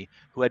company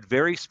who had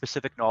very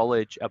specific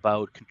knowledge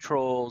about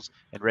controls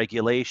and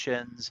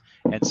regulations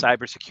and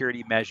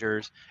cybersecurity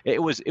measures.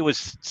 It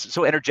was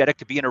so energetic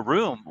to be in a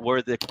room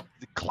where the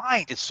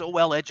client is so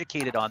well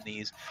educated on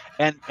these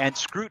and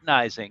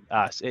scrutinizing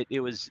us. It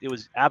was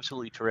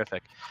absolutely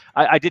terrific.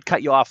 I did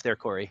cut you off there,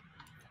 Corey.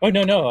 Oh,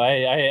 no,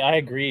 I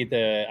agree.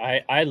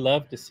 I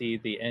love to see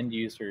the end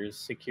users'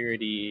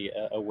 security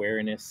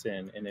awareness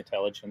and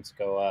intelligence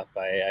go up.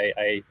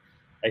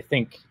 I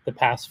think the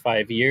past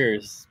 5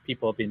 years,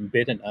 people have been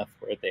bit enough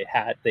where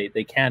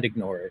they can't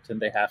ignore it and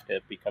they have to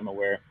become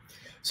aware.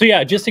 So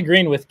yeah, just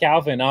agreeing with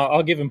Calvin,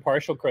 I'll give him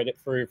partial credit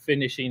for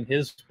finishing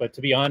his, but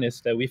to be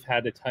honest, we've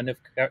had a ton of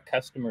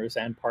customers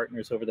and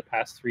partners over the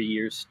past 3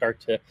 years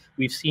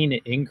we've seen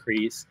it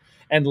increase.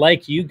 And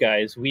like you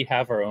guys, we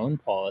have our own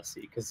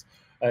policy because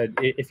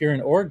if you're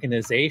an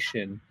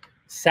organization,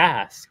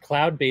 SaaS,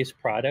 cloud-based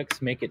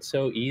products make it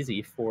so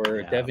easy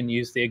for Devon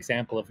used the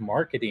example of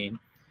marketing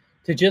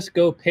to just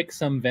go pick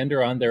some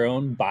vendor on their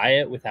own, buy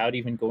it without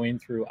even going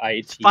through IT.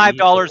 It's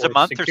 $5 a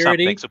month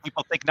security. Or something, so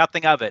people think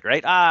nothing of it,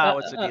 right?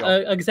 What's the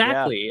deal?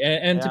 Exactly. Yeah.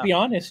 And to be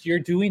honest, you're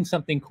doing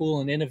something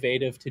cool and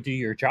innovative to do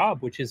your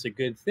job, which is a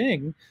good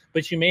thing.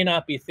 But you may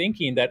not be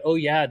thinking that, oh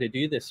yeah, to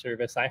do this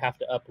service, I have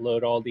to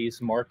upload all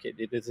these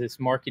this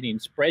marketing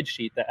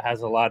spreadsheet that has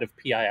a lot of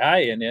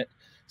PII in it,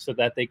 so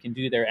that they can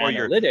do their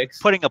analytics. You're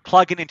putting a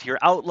plugin into your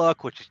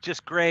Outlook, which is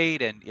just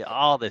great, and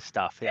all this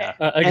stuff. Yeah,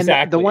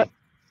 exactly.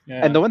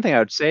 And the one thing I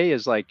would say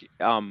is like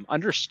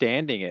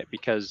understanding it,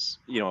 because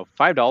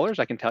 $5,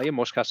 I can tell you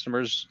most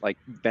customers, like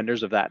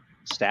vendors of that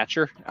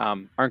stature,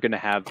 aren't going to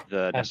have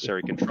the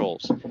necessary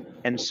controls.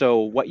 And so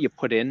what you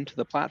put into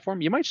the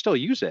platform, you might still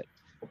use it,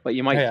 but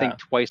you might think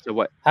twice to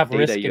what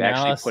data you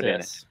actually put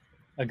in it.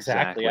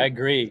 Exactly. I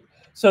agree.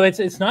 So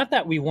it's not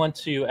that we want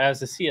to,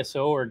 as a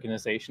CSO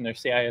organization or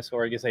CISO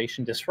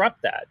organization,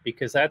 disrupt that,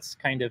 because that's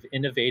kind of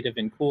innovative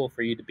and cool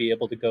for you to be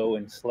able to go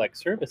and select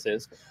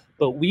services.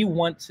 But we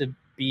want to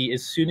be,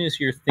 as soon as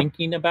you're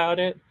thinking about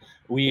it,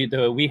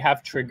 we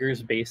have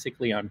triggers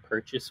basically on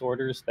purchase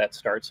orders that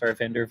starts our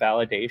vendor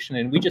validation,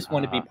 and we just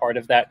want to be part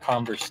of that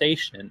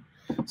conversation.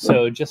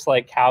 So just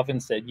like Calvin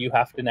said, you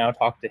have to now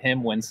talk to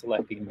him when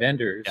selecting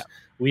vendors. Yeah.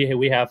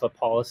 We have a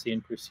policy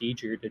and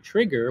procedure to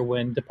trigger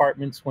when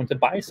departments want to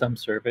buy some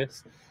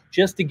service,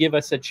 just to give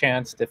us a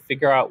chance to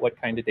figure out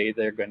what kind of data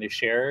they're going to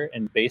share.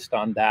 And based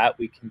on that,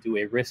 we can do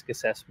a risk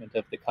assessment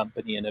of the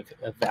company and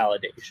a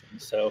validation.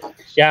 So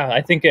yeah,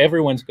 I think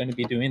everyone's going to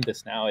be doing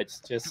this now.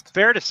 It's just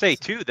fair to say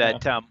too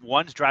that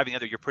one's driving the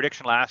other. Your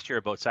prediction last year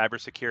about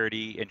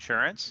cybersecurity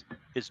insurance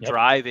is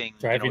driving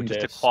just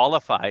to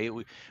qualify.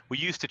 We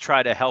used to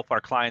try to help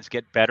our clients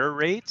get better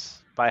rates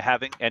by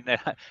having, and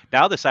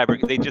now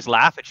they just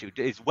laugh at you.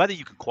 It's whether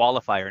you can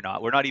qualify or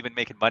not. We're not even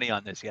making money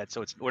on this yet,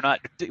 so we're not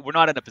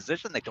in a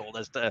position, they told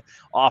us, to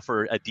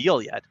offer a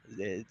deal yet.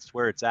 It's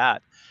where it's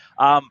at.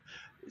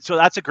 So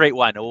that's a great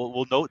one.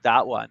 We'll note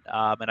that one,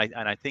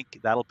 and I think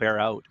that'll bear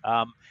out.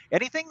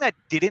 Anything that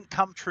didn't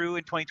come true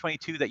in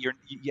 2022 that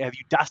have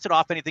you dusted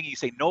off anything you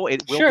say no,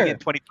 it will be in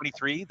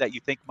 2023 that you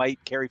think might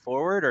carry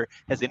forward or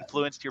has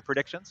influenced your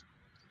predictions?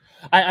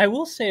 I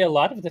will say a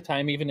lot of the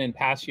time, even in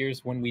past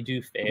years when we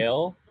do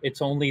fail,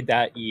 it's only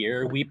that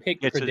year. We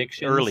pick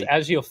predictions early,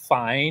 as you'll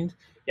find.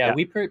 Yeah,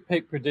 we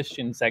pick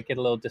predictions that get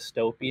a little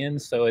dystopian.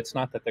 So it's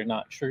not that they're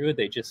not true.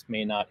 They just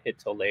may not hit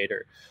till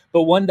later.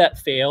 But one that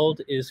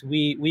failed is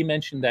we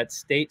mentioned that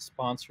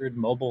state-sponsored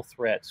mobile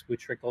threats would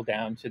trickle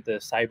down to the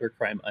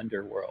cybercrime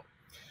underworld.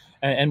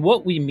 And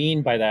what we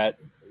mean by that,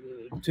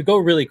 to go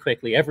really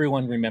quickly,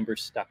 everyone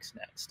remembers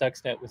Stuxnet.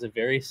 Stuxnet was a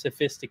very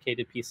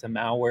sophisticated piece of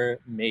malware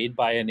made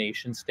by a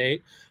nation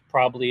state,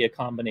 probably a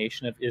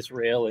combination of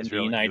Israel and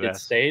the United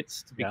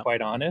States, to be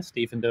quite honest,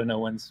 even though no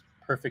one's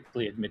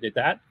perfectly admitted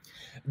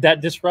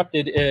that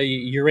disrupted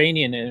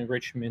uranium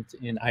enrichment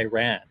in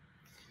Iran.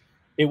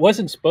 It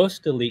wasn't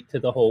supposed to leak to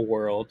the whole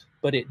world,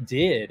 but it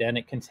did, and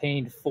it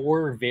contained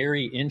 4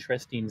 very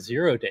interesting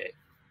zero-day.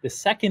 The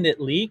second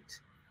it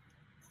leaked,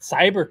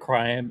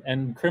 cybercrime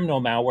and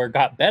criminal malware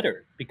got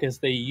better because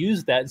they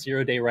used that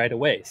zero-day right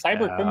away.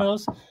 Cyber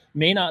criminals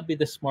may not be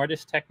the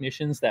smartest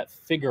technicians that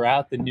figure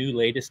out the new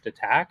latest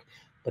attack,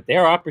 but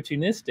they're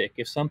opportunistic.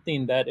 If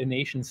something that a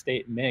nation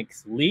state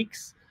makes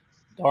leaks,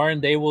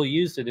 darn, they will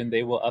use it and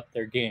they will up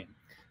their game.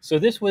 So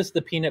this was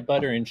the peanut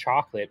butter and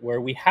chocolate, where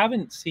we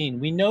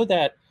know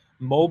that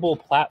mobile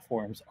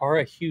platforms are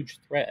a huge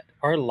threat.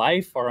 Our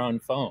life are on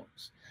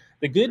phones.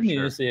 The good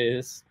news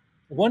is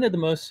one of the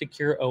most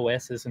secure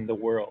OSs in the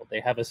world. They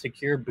have a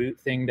secure boot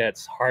thing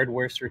that's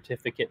hardware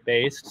certificate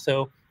based.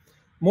 So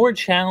more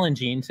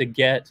challenging to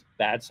get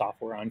bad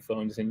software on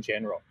phones in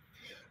general.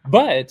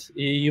 But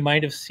you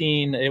might have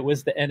seen it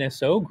was the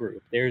NSO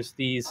group. There's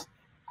these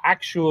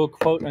actual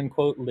quote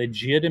unquote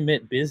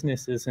legitimate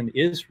businesses in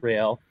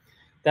Israel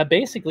that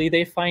basically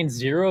they find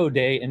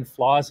zero-day and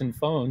flaws in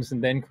phones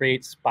and then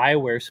create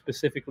spyware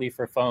specifically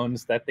for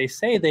phones that they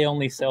say they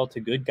only sell to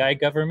good guy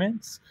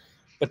governments,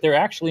 but they're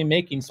actually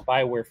making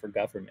spyware for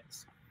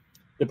governments.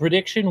 The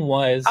prediction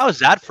was... How is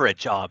that for a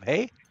job,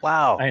 hey?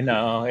 Wow. I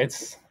know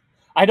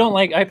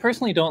I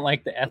personally don't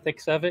like the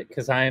ethics of it,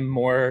 because I'm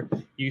more,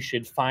 you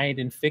should find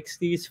and fix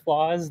these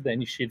flaws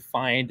than you should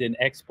find and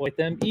exploit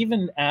them.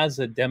 Even as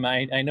a demo,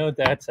 I know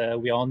that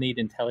we all need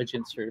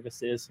intelligence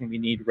services and we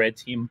need red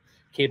team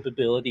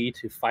capability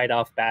to fight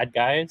off bad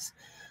guys.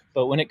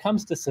 But when it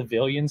comes to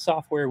civilian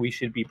software, we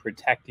should be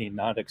protecting,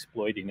 not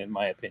exploiting, in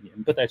my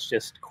opinion. But that's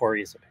just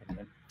Corey's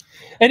opinion.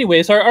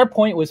 Anyways, our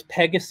point was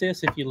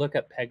Pegasus. If you look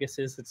at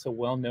Pegasus, it's a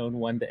well-known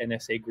one the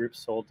NSA group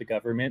sold to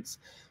governments.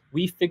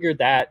 We figured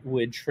that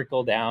would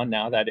trickle down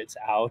now that it's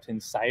out, and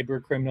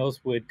cyber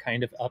criminals would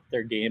kind of up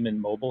their game in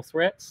mobile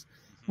threats.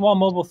 While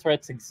mobile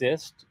threats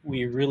exist,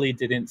 we really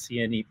didn't see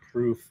any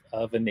proof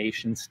of a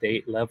nation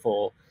state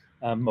level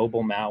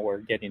mobile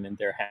malware getting in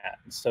their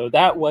hands. So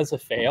that was a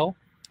fail.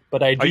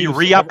 But are you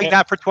re-upping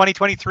that for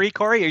 2023,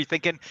 Corey? Are you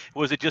thinking,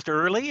 was it just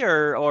early,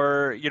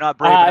 or you're not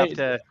brave enough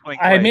to?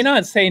 I may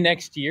not say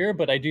next year,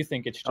 but I do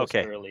think it's just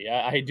early.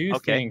 I do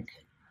think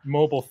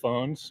mobile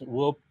phones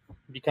will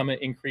become an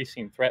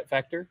increasing threat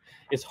vector.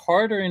 It's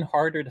harder and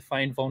harder to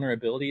find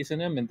vulnerabilities in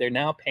them, and they're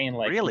now paying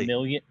like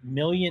 $1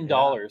 million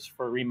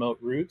for remote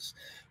routes,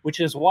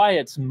 which is why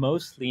it's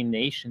mostly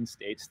nation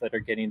states that are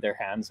getting their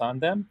hands on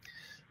them.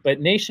 But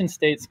nation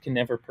states can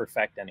never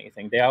perfect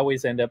anything. They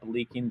always end up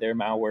leaking their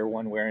malware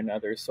one way or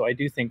another. So I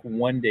do think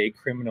one day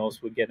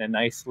criminals would get a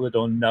nice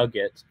little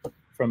nugget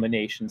from a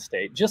nation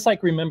state. Just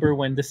like, remember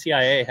when the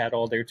CIA had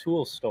all their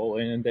tools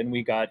stolen, and then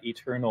we got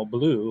Eternal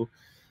Blue,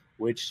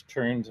 which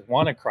turned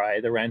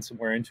WannaCry, the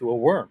ransomware, into a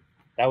worm.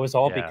 That was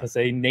all because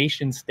a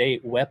nation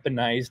state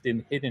weaponized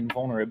and hidden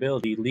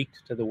vulnerability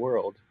leaked to the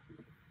world.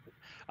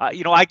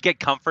 I get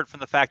comfort from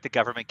the fact that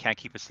government can't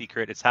keep a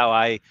secret. It's how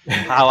I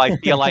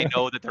feel I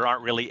know that there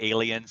aren't really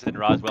aliens in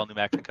Roswell, New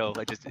Mexico.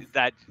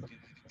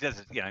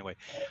 Anyway.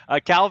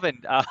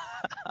 Calvin, on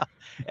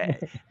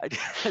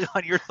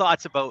your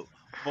thoughts about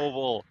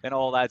mobile and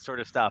all that sort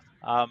of stuff.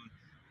 I'm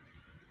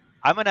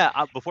gonna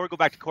before we go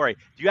back to Corey,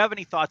 do you have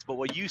any thoughts about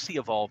what you see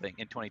evolving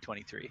in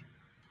 2023?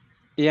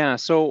 Yeah.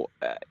 So,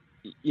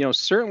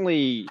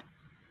 certainly,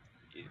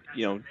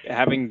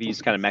 having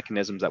these kind of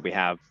mechanisms that we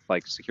have,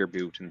 like secure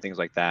boot and things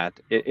like that,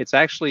 it's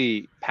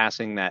actually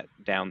passing that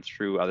down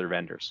through other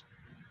vendors.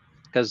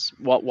 Because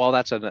while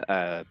that's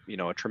a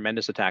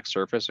tremendous attack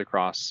surface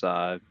across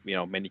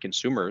many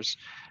consumers,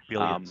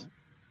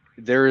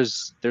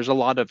 there's a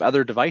lot of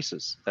other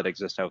devices that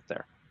exist out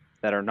there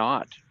that are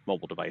not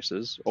mobile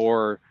devices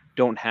or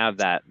don't have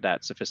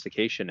that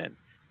sophistication in,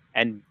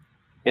 and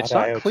it's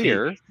not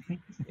clear.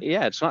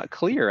 Yeah, it's not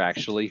clear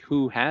actually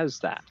who has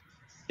that.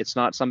 It's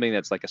not something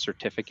that's like a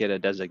certificate, a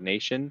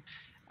designation.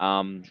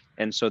 And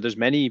so there's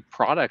many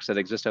products that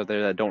exist out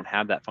there that don't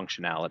have that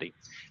functionality.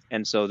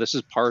 And so this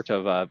is part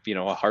of a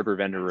hardware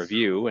vendor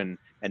review and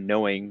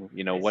knowing,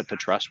 what to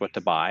trust, what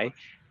to buy.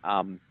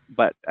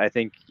 But I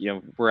think,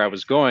 where I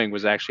was going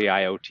was actually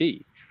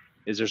IoT.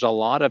 There's a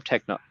lot of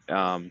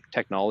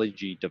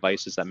technology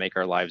devices that make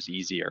our lives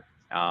easier.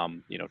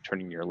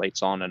 Turning your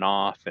lights on and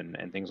off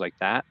and things like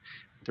that.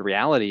 The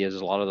reality is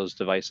a lot of those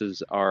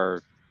devices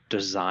are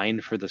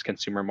designed for this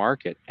consumer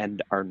market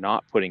and are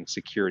not putting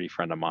security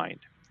front of mind.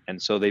 And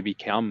so they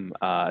become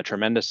a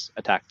tremendous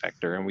attack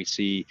vector. And we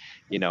see,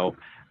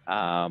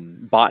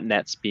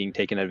 botnets being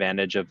taken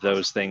advantage of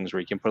those things where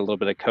you can put a little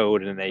bit of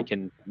code and they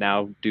can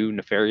now do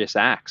nefarious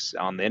acts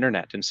on the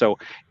internet. And so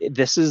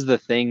this is the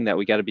thing that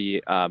we got to be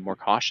more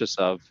cautious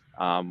of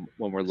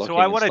when we're looking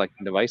at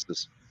selecting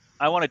devices.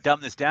 I want to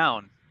dumb this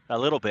down a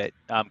little bit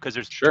because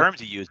there's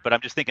terms you use, but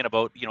I'm just thinking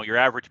about, your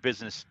average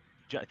business.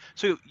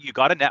 So you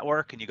got a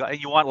network and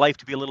you want life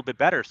to be a little bit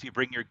better. So you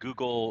bring your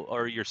Google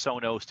or your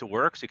Sonos to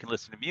work so you can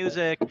listen to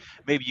music.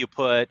 Maybe you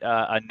put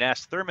a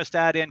Nest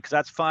thermostat in because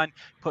that's fun.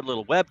 Put a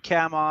little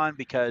webcam on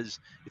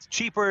because it's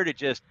cheaper to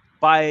just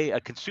buy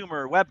a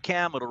consumer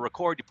webcam. It'll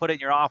record, you put it in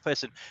your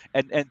office.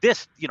 And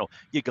this,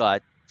 you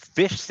got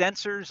fish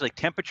sensors, like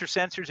temperature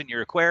sensors in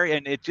your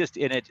aquarium. And it's just,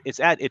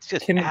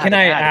 Can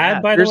I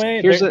add, by the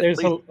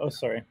way?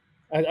 Sorry.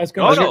 I was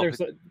going to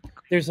say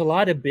there's a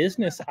lot of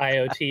business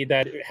IoT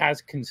that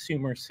has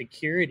consumer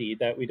security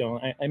that we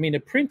don't. I mean, a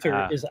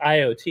printer is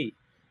IoT.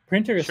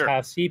 Printers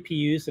have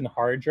CPUs and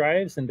hard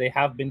drives, and they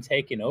have been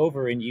taken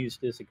over and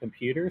used as a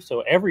computer.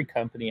 So every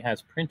company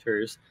has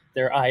printers.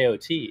 They're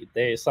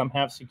IoT. Some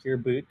have secure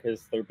boot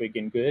because they're big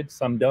and good.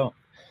 Some don't.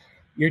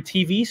 Your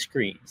TV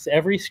screens.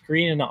 Every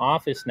screen in the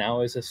office now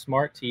is a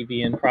smart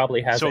TV and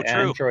probably has an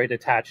Android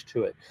attached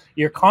to it.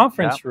 Your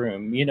conference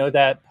room,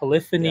 that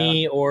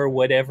polyphony or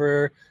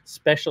whatever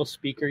special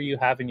speaker you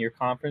have in your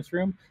conference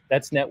room,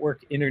 that's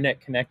network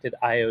internet connected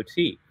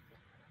IoT.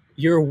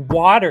 Your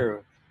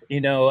water,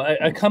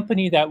 a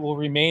company that will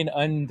remain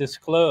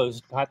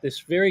undisclosed got this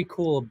very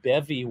cool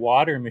Bevy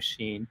water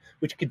machine,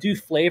 which could do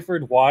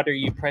flavored water.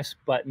 You press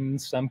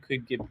buttons. Some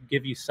could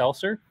give you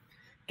seltzer.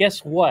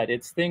 Guess what?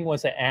 Its thing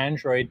was an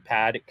Android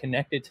pad. It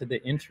connected to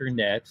the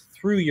internet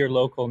through your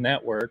local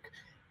network.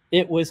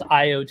 It was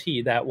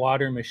IoT, that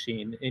water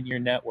machine in your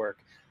network.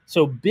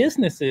 So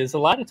businesses, a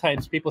lot of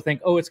times people think,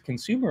 oh, it's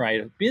consumer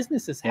items.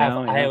 Businesses have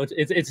IoT.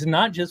 It's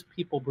not just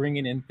people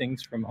bringing in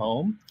things from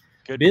home.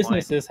 Good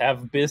businesses point.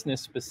 have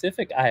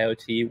business-specific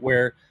IoT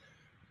where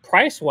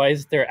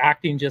price-wise, they're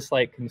acting just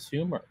like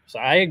consumers.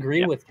 I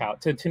agree with Cal.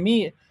 To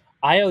me,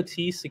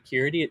 IoT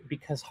security,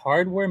 because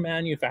hardware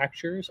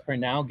manufacturers are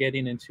now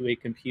getting into a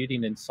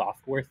computing and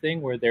software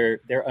thing where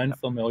they're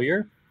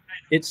unfamiliar.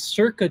 It's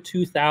circa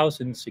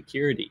 2000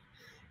 security.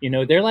 You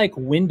know, they're like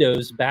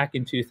Windows back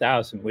in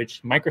 2000,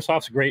 which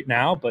Microsoft's great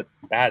now, but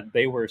bad.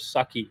 They were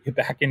sucky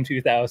back in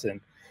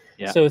 2000.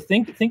 Yeah. So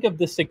think of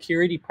the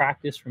security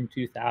practice from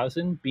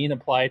 2000 being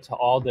applied to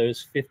all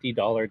those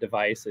 $50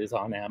 devices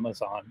on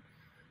Amazon.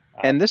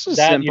 And this is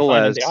simple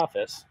as in the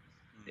office.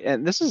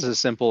 And this is as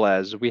simple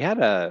as we had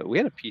a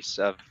piece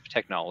of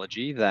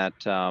technology that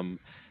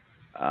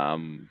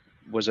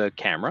was a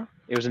camera.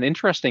 It was an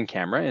interesting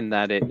camera in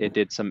that it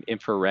did some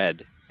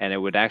infrared, and it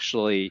would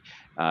actually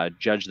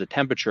judge the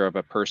temperature of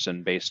a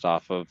person based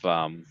off of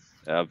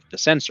the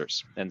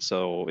sensors. And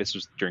so this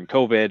was during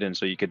COVID, and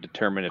so you could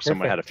determine if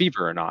someone had a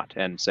fever or not,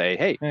 and say,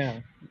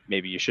 hey,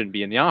 maybe you shouldn't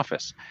be in the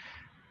office.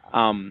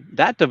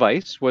 That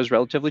device was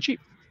relatively cheap,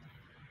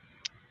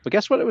 but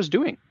guess what it was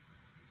doing?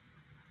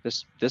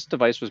 This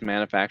device was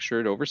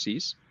manufactured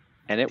overseas,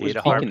 and it was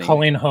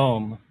calling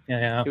home.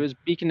 Yeah, it was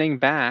beaconing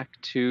back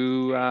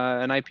to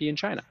an IP in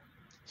China.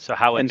 So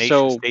how a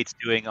nation state's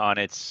doing on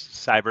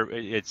its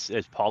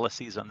its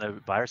policies on the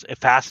virus?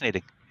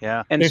 Fascinating.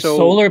 Yeah. And there's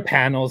solar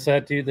panels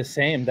that do the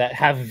same, that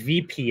have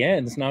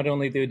VPNs. Not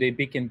only do they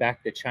beacon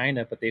back to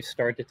China, but they've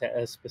started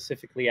to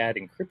specifically add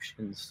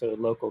encryptions so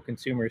local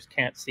consumers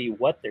can't see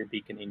what they're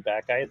beaconing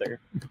back either.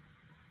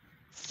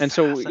 And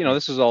so, you know,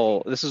 this is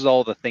all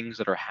the things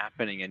that are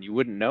happening, and you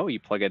wouldn't know. You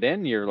plug it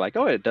in, you're like,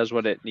 oh, it does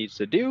what it needs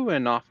to do,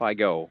 and off I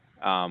go.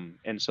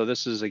 And so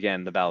this is,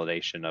 again, the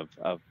validation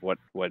of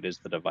what is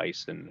the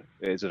device, and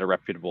is it a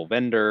reputable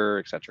vendor,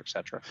 et cetera, et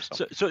cetera.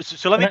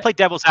 So let me play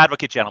devil's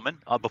advocate, gentlemen,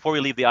 before we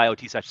leave the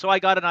IoT section. So I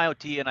got an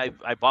IoT, and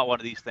I bought one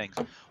of these things.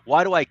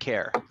 Why do I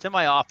care? It's in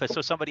my office,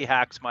 so somebody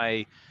hacks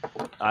my,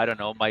 I don't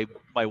know,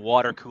 my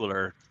water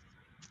cooler,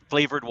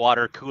 flavored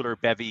water cooler,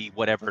 bevy,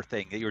 whatever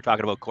thing that you were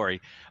talking about,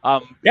 Corey.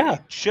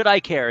 Should I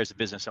care as a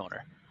business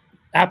owner?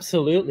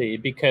 Absolutely,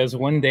 because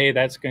one day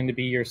that's going to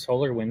be your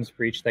SolarWinds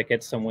breach that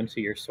gets someone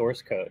to your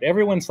source code.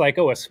 Everyone's like,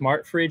 oh, a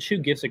smart fridge? Who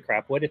gives a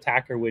crap? What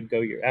attacker would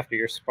go after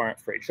your smart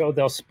fridge? Oh,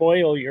 they'll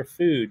spoil your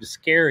food.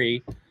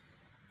 Scary.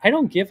 I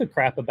don't give a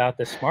crap about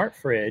the smart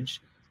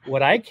fridge.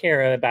 What I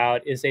care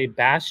about is a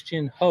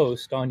bastion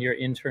host on your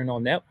internal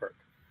network.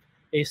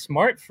 A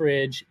smart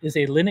fridge is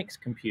a Linux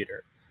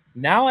computer.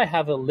 Now I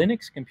have a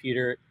Linux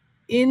computer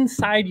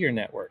inside your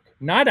network,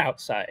 not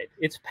outside.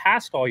 It's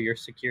past all your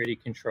security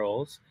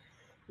controls.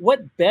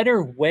 What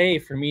better way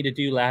for me to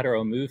do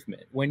lateral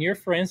movement? When your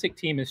forensic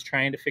team is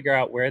trying to figure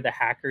out where the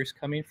hacker's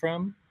coming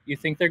from, you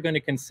think they're going to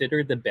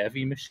consider the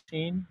bevy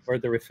machine or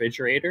the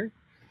refrigerator?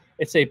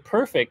 It's that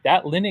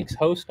Linux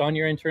host on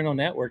your internal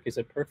network is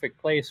a perfect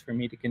place for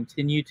me to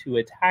continue to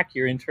attack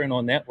your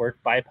internal network,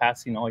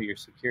 bypassing all your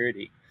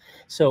security.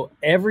 So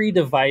every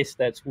device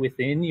that's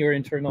within your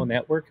internal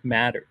network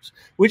matters,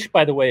 which,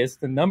 by the way, is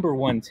the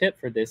 #1 tip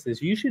for this,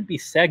 is you should be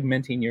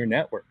segmenting your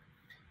network.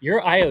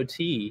 Your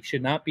IoT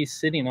should not be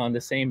sitting on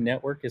the same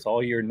network as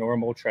all your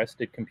normal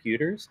trusted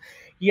computers.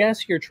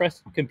 Yes, your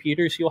trusted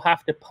computers, you'll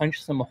have to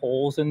punch some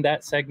holes in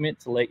that segment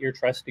to let your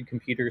trusted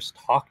computers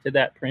talk to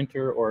that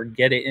printer or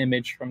get an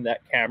image from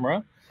that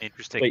camera.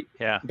 Interesting.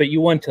 But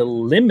you want to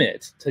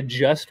limit to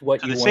just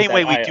what you want. The same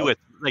way we do with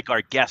like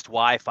our guest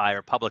Wi-Fi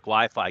or public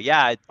Wi-Fi.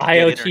 Yeah.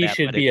 IoT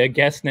should be a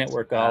guest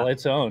network all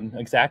its own.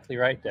 Exactly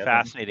right, Devon.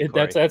 Fascinating.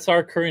 That's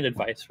our current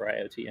advice for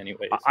IoT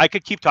anyways. I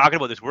could keep talking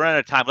about this. We're out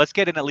of time. Let's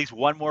get in at least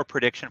one more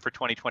prediction for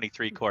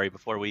 2023, Corey,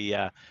 before we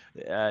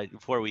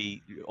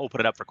open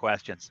it up for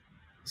questions.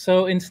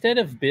 So instead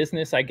of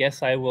business, I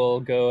guess I will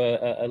go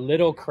a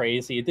little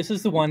crazy. This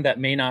is the one that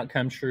may not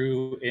come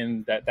true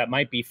that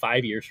might be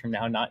 5 years from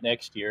now, not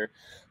next year.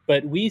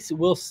 But we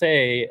will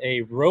say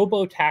a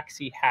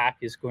robo-taxi hack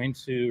is going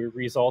to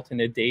result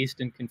in a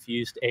dazed and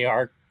confused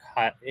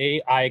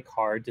AI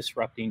car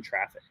disrupting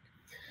traffic.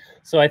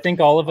 So I think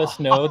all of us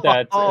know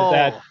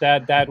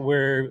that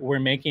we're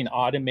making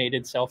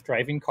automated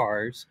self-driving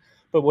cars.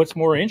 But what's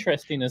more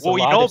interesting is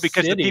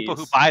because the people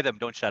who buy them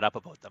don't shut up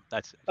about them.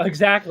 That's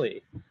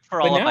exactly.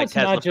 For all but of now my it's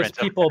Tesla not just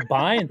people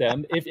buying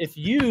them. If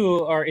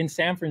you are in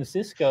San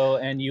Francisco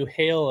and you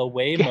hail a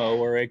Waymo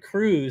or a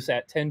Cruise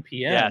at 10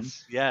 p.m.,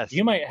 yes,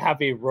 you might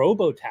have a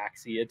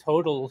robo-taxi, a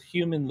total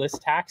humanless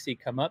taxi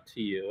come up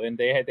to you, and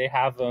they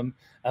have them.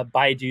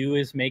 Baidu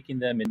is making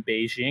them in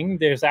Beijing.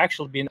 There's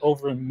actually been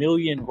over 1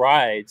 million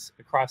rides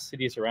across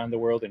cities around the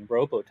world in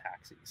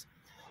robo-taxis.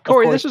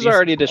 Corey, this is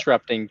already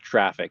disrupting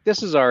traffic.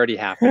 This is already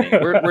happening.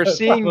 We're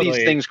seeing these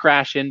things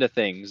crash into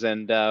things,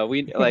 and I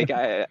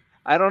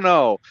don't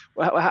know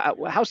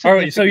how.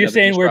 So you're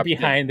saying we're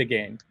behind the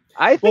game?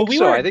 I think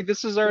so. I think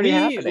this is already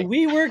happening.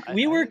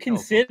 We were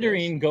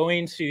considering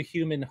going to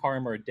human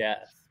harm or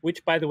death,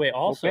 which, by the way,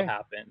 also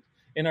happened.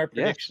 in our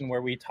prediction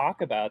where we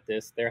talk about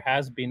this, there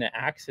has been an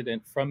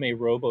accident from a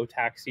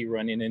robo-taxi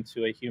running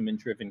into a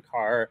human-driven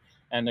car,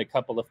 and a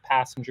couple of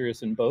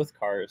passengers in both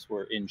cars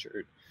were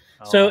injured.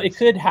 So it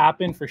could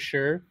happen for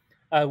sure.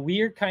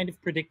 We are kind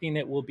of predicting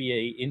it will be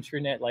a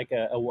internet, like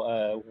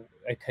a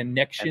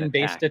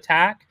connection-based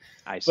attack.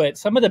 But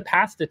some of the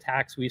past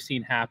attacks we've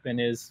seen happen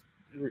is,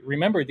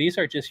 remember, these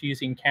are just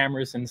using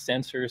cameras and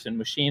sensors and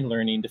machine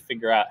learning to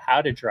figure out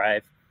how to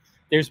drive.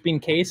 There's been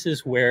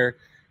cases where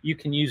you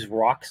can use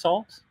rock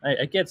salt.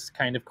 It gets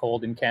kind of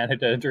cold in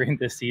Canada during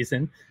this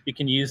season. You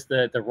can use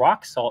the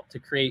rock salt to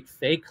create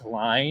fake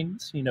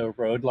lines, you know,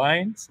 road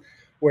lines,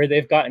 where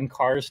they've gotten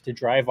cars to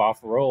drive off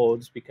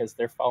roads because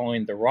they're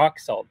following the rock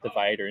salt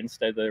divider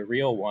instead of the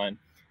real one.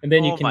 And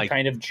then you can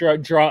kind of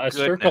draw a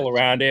circle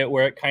around it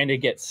where it kind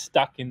of gets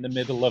stuck in the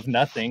middle of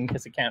nothing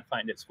because it can't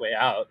find its way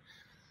out.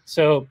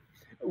 So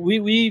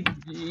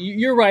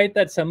you're right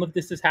that some of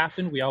this has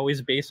happened. We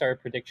always base our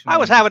prediction. I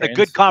was having a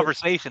good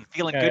conversation,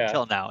 feeling good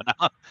till now.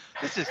 Now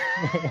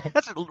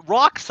that's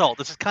rock salt.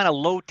 This is kind of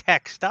low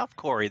tech stuff,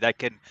 Corey, that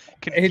can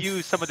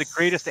confuse some of the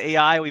greatest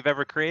AI we've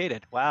ever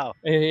created. Wow.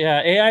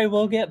 Yeah, AI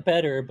will get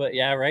better, but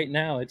yeah, right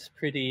now it's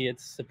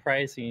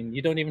surprising.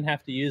 You don't even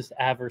have to use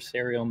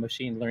adversarial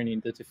machine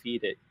learning to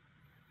defeat it.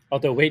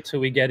 Although wait till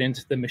we get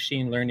into the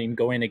machine learning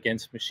going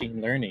against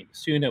machine learning.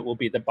 Soon it will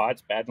be the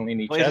bots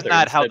battling each other. Isn't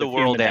that how the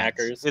world ends?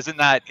 Hackers. Isn't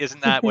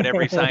that what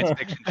every science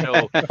fiction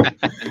show?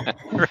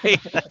 Right?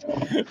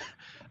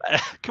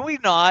 Can we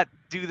not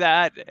do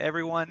that,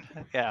 everyone?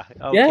 Yeah.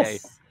 Okay.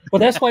 Yes. Well,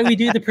 that's why we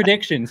do the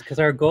predictions, because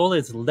our goal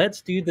is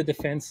let's do the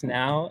defense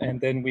now, and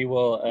then we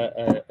will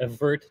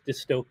avert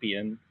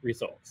dystopian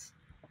results.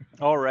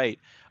 All right.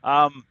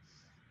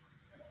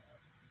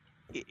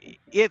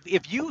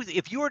 If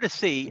you were to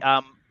see,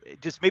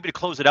 just maybe to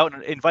close it out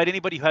and invite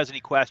anybody who has any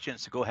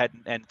questions to go ahead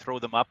and throw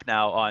them up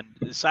now on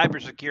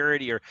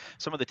cybersecurity or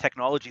some of the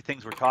technology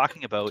things we're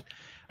talking about.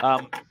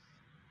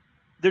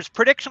 There's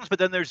predictions, but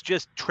then there's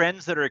just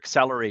trends that are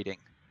accelerating.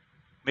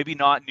 Maybe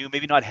not new,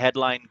 maybe not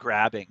headline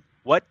grabbing.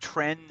 What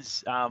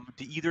trends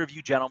do either of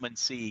you gentlemen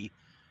see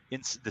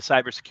in the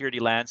cybersecurity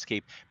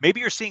landscape?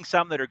 Maybe you're seeing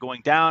some that are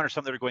going down or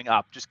some that are going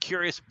up. Just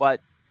curious, but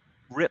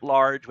writ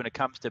large, when it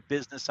comes to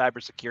business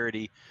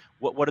cybersecurity,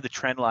 what are the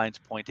trend lines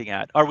pointing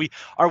at? Are we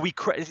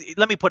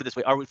let me put it this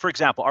way. For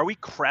example, are we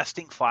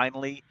cresting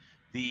finally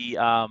the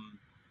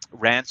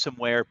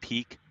ransomware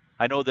peak?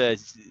 I know the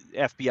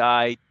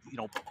FBI,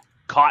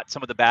 caught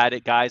some of the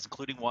bad guys,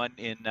 including one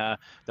that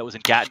was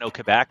in Gatineau,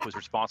 Quebec, was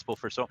responsible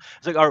for so.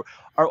 It's like,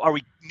 are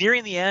we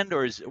nearing the end,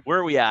 or where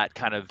are we at,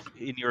 kind of,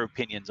 in your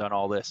opinions on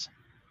all this?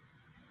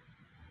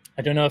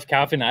 I don't know if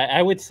Calvin,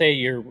 I would say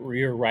you're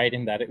right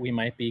in that we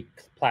might be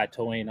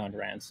plateauing on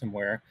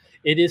ransomware.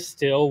 It is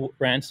still,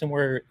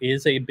 ransomware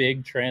is a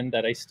big trend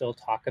that I still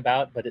talk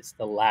about, but it's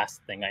the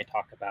last thing I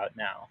talk about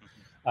now.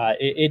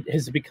 It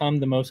has become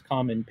the most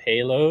common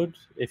payload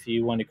if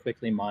you want to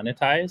quickly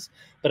monetize.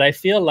 But I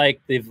feel like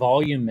the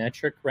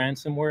volumetric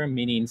ransomware,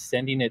 meaning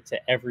sending it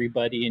to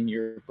everybody and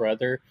your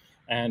brother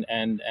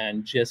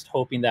and just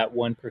hoping that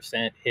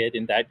 1% hit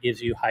and that gives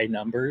you high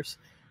numbers,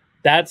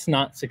 that's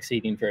not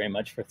succeeding very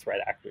much for threat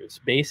actors.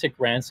 Basic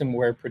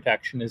ransomware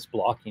protection is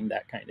blocking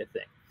that kind of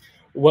thing.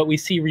 What we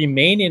see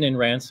remaining in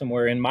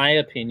ransomware, in my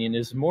opinion,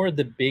 is more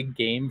the big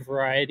game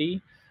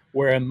variety,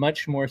 where a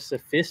much more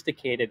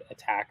sophisticated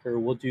attacker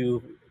will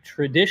do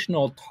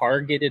traditional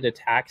targeted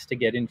attacks to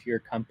get into your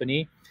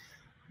company.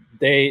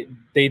 They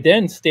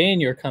then stay in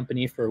your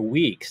company for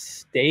weeks,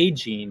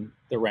 staging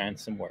the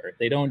ransomware.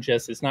 They don't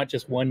just, it's not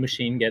just one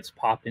machine gets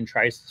popped and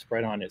tries to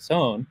spread on its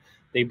own.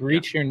 They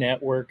breach your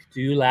network,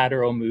 do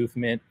lateral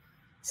movement,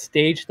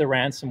 stage the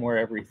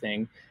ransomware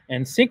everything,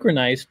 and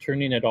synchronize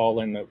turning it all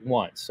in at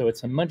once. So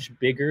it's a much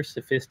bigger,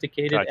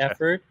 sophisticated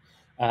effort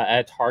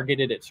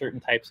targeted at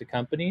certain types of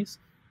companies.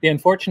 The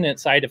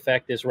unfortunate side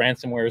effect is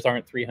ransomwares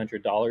aren't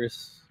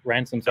 $300.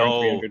 Ransoms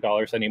aren't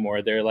 $300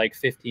 anymore. They're like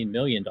 $15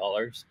 million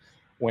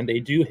when they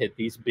do hit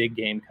these big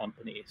game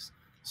companies.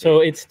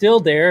 So it's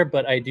still there,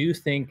 but I do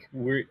think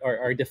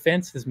our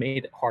defense has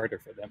made it harder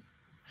for them.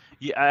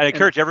 Yeah, I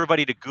encourage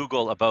everybody to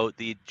Google about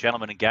the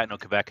gentleman in Gatineau,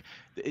 Quebec.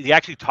 They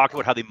actually talked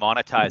about how they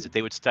monetize it.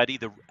 They would study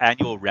the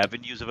annual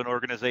revenues of an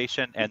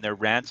organization, and their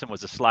ransom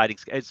was a sliding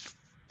scale.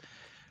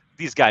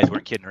 These guys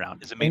weren't kidding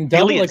around. It's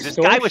billions. This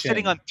guy was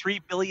sitting on $3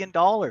 billion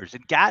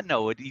in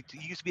Gatineau. He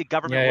used to be a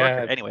government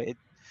worker. Anyway,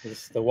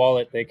 it's the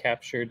wallet they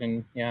captured,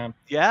 and yeah.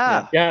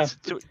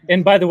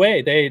 And by the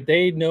way,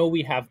 they know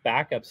we have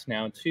backups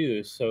now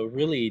too. So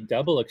really,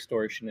 double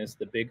extortion is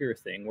the bigger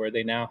thing, where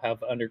they now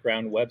have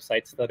underground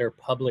websites that are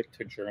public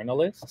to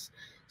journalists.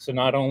 So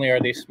not only are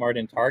they smart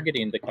in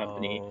targeting the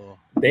company,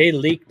 they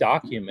leak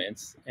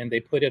documents and they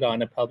put it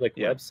on a public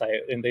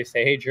website, and they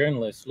say, "Hey,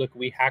 journalists, look,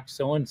 we hacked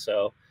so and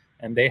so."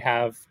 And they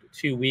have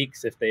 2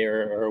 weeks if they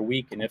are, or a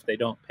week, and if they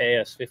don't pay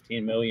us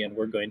 $15 million,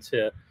 we're going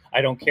to,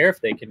 I don't care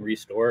if they can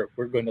restore it,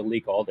 we're going to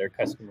leak all their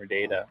customer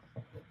data.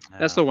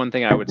 That's the one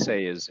thing I would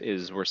say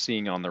is we're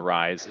seeing on the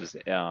rise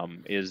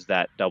is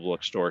that double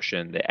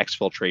extortion, the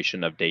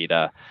exfiltration of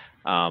data.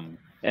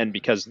 And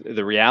because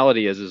the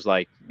reality is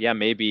like, yeah,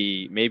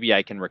 maybe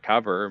I can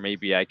recover,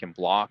 maybe I can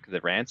block the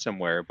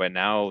ransomware, but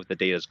now the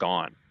data's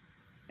gone.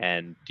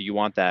 And do you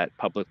want that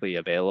publicly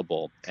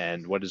available?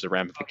 And what is the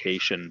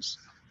ramifications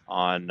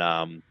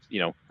on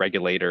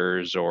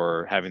regulators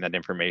or having that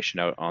information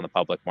out on the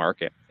public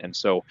market? And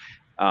so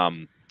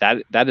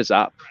that is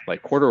up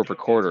like quarter over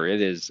quarter.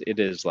 It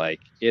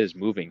is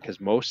moving, because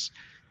most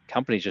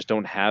companies just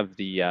don't have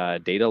the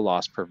data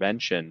loss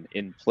prevention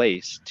in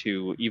place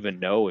to even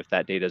know if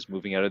that data is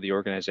moving out of the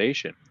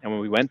organization. And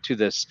when we went to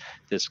this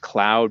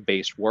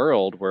cloud-based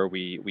world where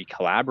we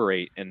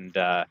collaborate, and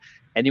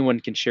anyone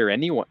can share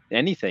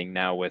anything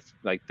now with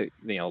like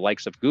the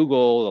likes of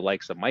Google, the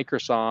likes of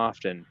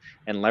Microsoft, and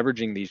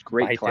leveraging these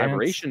great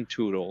collaboration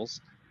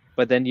tools,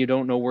 but then you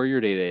don't know where your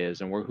data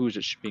is and who's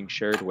it being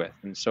shared with.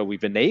 And so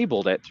we've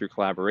enabled it through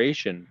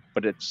collaboration,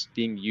 but it's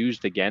being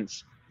used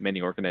against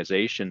many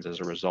organizations as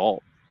a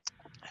result.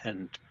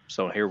 And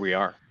so here we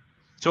are.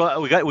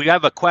 So we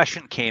have a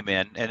question came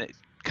in, and it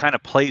kind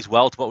of plays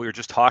well to what we were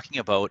just talking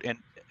about, and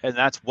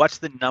that's, what's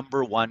the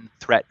 #1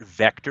 threat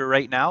vector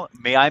right now?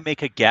 May I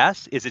make a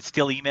guess? Is it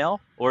still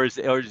email, or is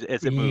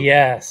it moved?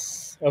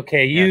 Yes.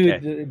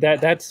 Okay.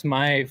 That's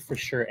my for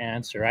sure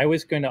answer. I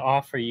was going to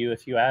offer you,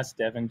 if you asked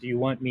Devon, do you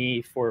want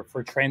me for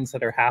trends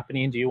that are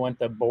happening? Do you want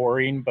the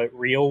boring but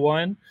real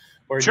one,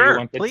 or do you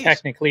want the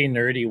technically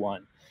nerdy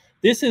one?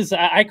 This is,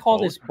 I call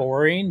this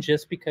boring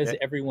just because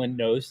everyone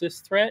knows this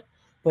threat,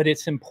 but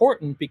it's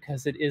important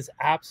because it is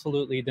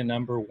absolutely the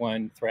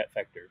 #1 threat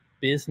vector: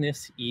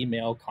 business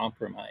email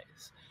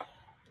compromise.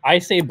 I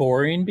say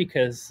boring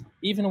because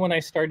even when I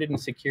started in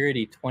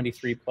security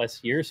 23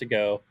 plus years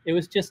ago, it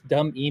was just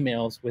dumb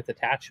emails with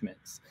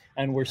attachments.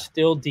 And we're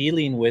still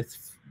dealing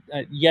with,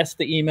 yes,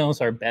 the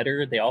emails are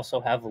better. They also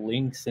have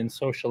links and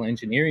social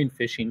engineering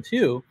phishing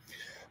too.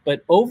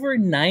 But over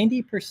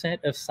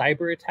 90% of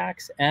cyber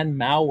attacks and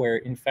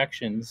malware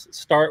infections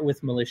start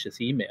with malicious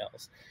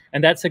emails.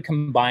 And that's a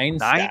combined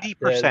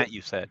 90%,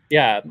 you said?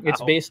 Yeah,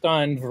 it's based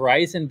on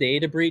Verizon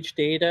data breach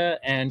data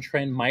and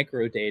Trend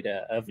Micro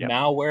data of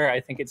malware.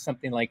 I think it's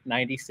something like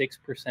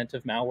 96%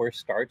 of malware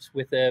starts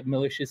with a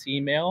malicious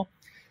email.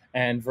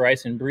 And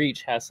Verizon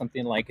breach has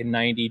something like a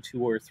 92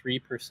 or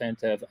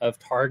 3% of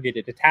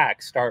targeted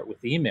attacks start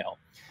with email.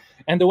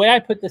 And the way I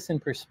put this in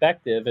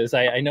perspective is,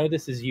 I know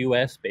this is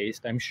US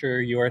based. I'm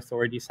sure your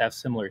authorities have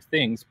similar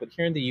things, but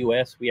here in the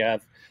US, we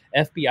have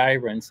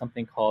FBI runs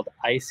something called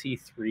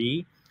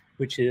IC3,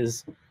 which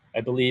is,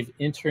 I believe,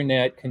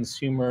 Internet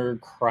Consumer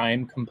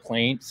Crime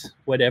Complaints,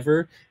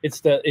 whatever.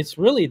 It's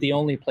really the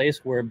only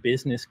place where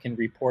business can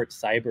report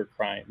cyber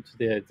crime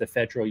to the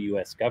federal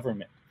US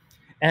government.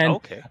 And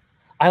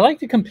I like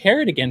to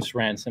compare it against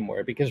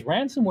ransomware, because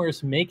ransomware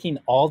is making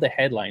all the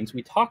headlines.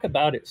 We talk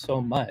about it so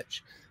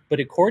much. But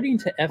according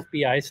to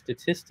FBI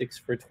statistics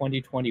for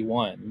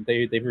 2021,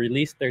 they've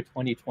released their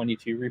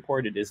 2022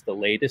 report. It is the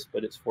latest,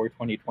 but it's for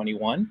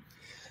 2021.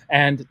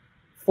 And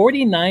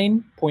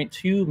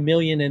 49.2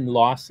 million in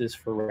losses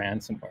for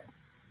ransomware.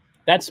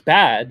 That's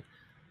bad,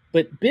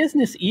 but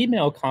business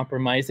email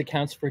compromise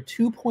accounts for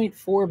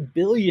 2.4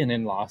 billion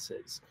in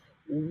losses.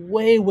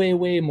 Way, way,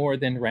 way more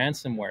than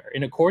ransomware.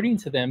 And according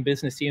to them,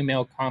 business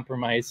email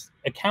compromise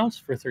accounts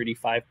for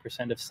 35%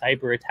 of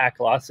cyber attack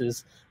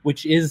losses,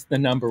 which is the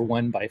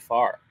 #1 by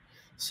far.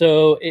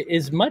 So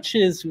as much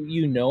as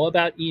you know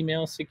about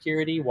email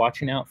security,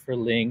 watching out for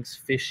links,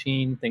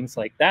 phishing, things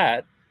like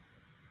that,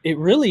 it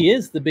really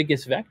is the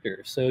biggest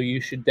vector. So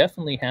you should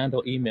definitely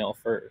handle email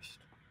first.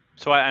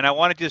 So, I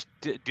want to just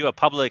do a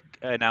public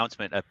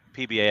announcement, a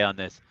PBA on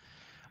this.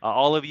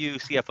 All of you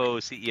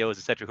CFOs, CEOs,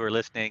 etc., who are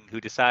listening,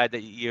 who decide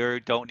that you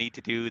don't need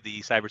to do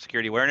the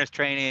cybersecurity awareness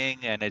training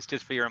and it's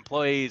just for your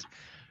employees,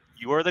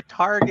 you are the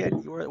target.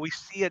 We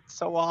see it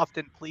so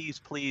often. Please,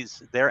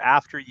 please, they're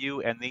after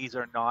you, and these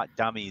are not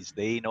dummies.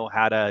 They know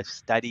how to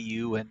study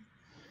you and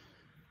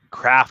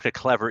craft a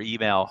clever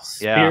email.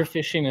 Spear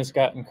phishing has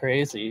gotten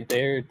crazy.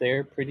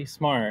 They're pretty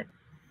smart.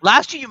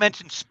 Last year you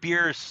mentioned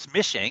spear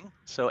smishing,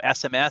 so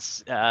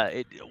SMS.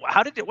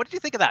 What did you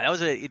think of that? That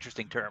was an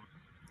interesting term.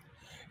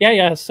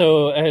 Yeah.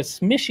 So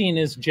smishing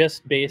is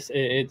just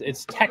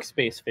it's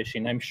text-based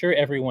phishing. I'm sure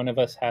every one of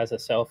us has a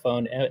cell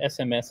phone.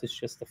 SMS is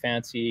just the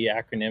fancy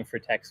acronym for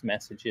text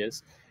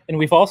messages. And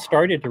we've all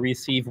started to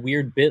receive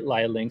weird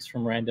bitly links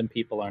from random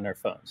people on our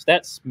phones.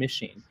 That's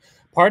smishing.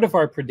 Part of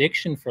our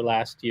prediction for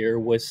last year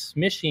was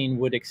smishing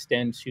would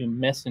extend to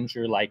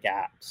messenger-like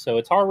apps. So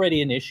it's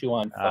already an issue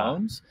on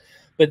phones.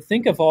 But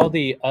think of all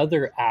the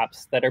other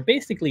apps that are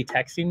basically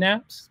texting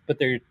apps, but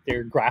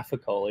they're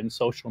graphical and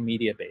social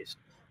media based.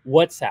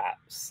 WhatsApp,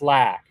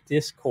 Slack,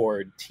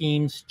 Discord,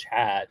 Teams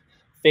chat,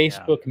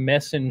 Facebook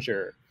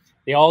Messenger.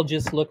 They all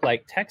just look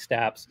like text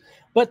apps,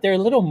 but they're a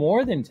little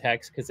more than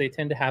text because they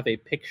tend to have a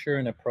picture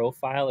and a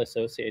profile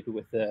associated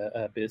with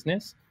a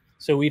business.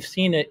 So we've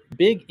seen a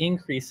big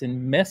increase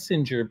in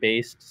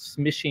messenger-based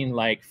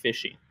smishing-like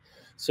phishing.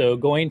 So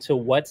going to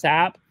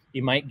WhatsApp,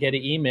 you might get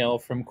an email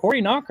from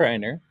Corey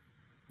Nachreiner,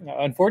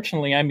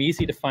 Unfortunately, I'm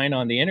easy to find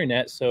on the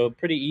internet, so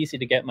pretty easy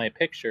to get my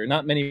picture.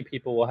 Not many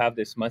people will have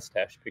this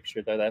mustache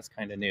picture, though. That's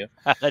kind of new.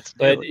 That's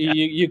But new, yeah.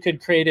 you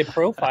could create a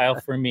profile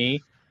for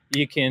me.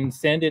 You can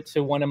send it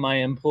to one of my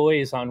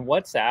employees on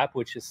WhatsApp,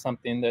 which is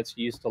something that's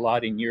used a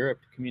lot in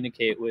Europe to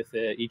communicate with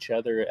each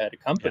other at a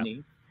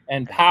company.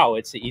 And pow,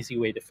 it's an easy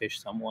way to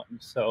fish someone.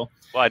 So,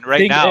 well, and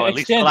right now, at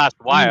least for the last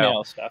while,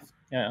 email stuff.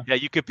 Yeah,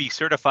 you could be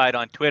certified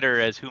on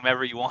Twitter as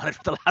whomever you wanted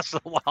for the last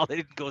little while. They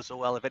didn't go so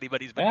well if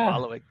anybody's been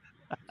following.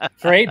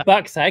 For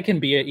 $8, I can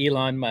be a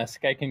Elon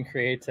Musk. I can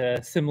create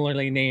a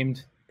similarly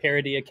named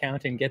parody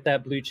account and get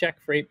that blue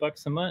check for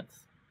 $8 a month.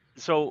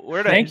 So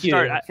thank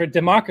you for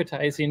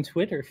democratizing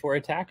Twitter for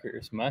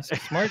attackers, Musk.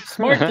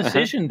 Smart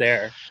decision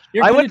there.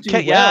 You're going to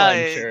do well,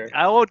 I'm sure.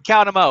 I won't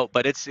count them out,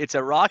 but it's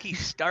a rocky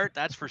start,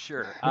 that's for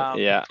sure.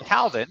 Yeah,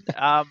 Calvin,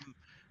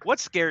 what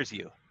scares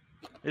you?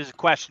 There's a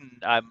question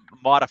I'm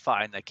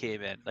modifying that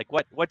came in. Like,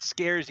 what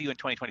scares you in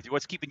 2023?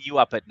 What's keeping you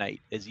up at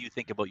night as you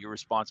think about your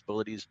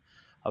responsibilities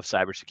of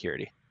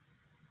cybersecurity?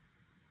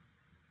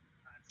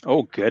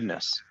 Oh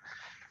goodness.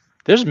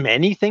 There's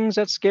many things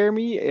that scare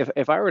me.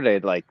 If I were to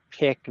like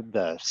pick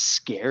the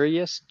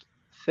scariest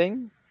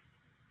thing,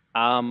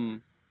 I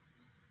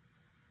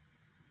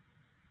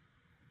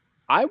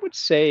would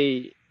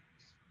say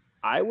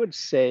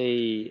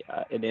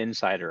an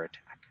insider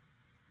attack.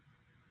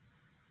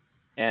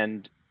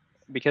 And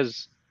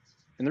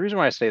the reason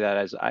why I say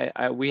that is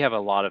we have a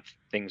lot of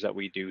things that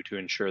we do to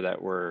ensure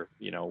that we're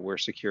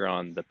secure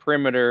on the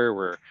perimeter,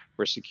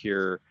 we're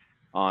secure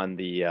on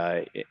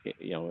the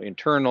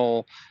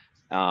internal.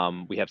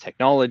 We have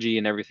technology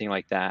and everything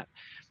like that.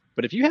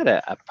 But if you had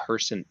a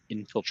person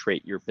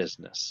infiltrate your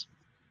business,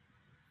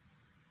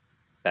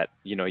 that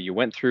you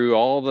went through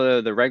all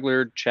the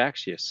regular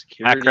checks,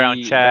 security,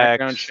 background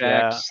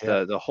checks,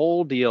 the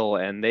whole deal,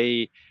 and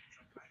they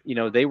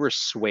were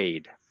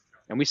swayed,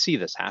 and we see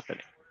this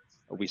happening.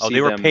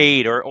 They were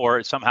paid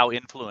or somehow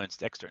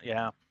influenced extra.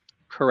 Yeah,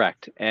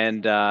 correct.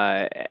 And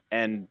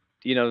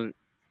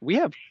we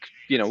have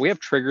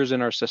triggers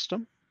in our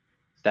system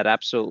that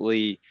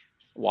absolutely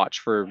watch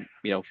for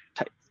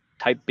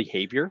type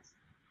behavior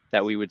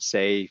that we would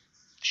say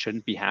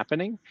shouldn't be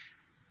happening.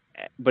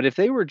 But if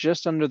they were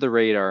just under the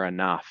radar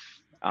enough,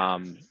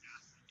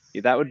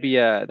 that would be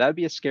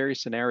a scary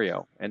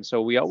scenario. And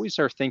so we always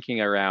are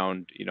thinking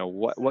around,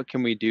 what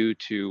can we do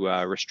to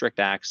restrict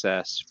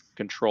access,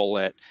 control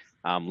it,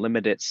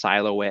 limit it,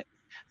 silo it,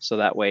 so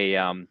that way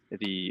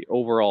the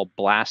overall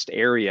blast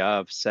area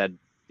of said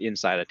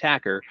inside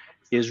attacker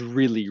is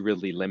really,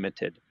 really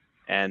limited.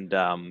 And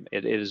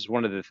it is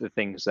one of the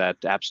things that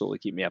absolutely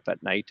keep me up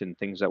at night, and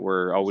things that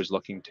we're always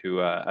looking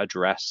to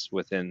address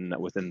within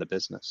the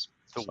business.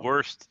 The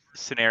worst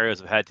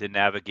scenarios I've had to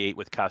navigate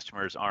with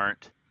customers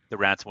aren't the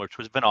ransomware, which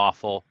has been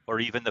awful, or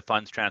even the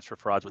funds transfer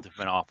frauds, which have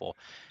been awful.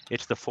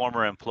 It's the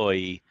former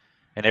employee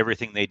and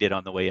everything they did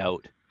on the way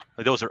out.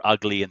 Those are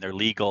ugly and they're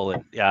legal,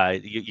 and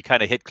you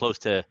kind of hit close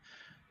to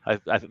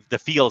the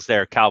feels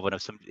there, Calvin,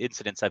 of some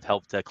incidents I've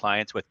helped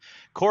clients with.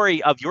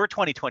 Corey, of your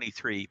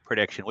 2023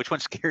 prediction, which one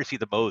scares you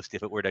the most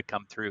if it were to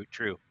come through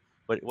true?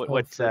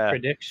 What's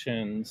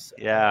predictions?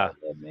 Yeah.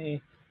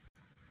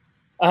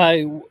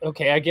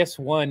 Okay, I guess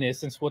one is,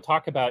 since we'll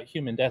talk about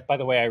human death. By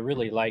the way, I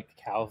really like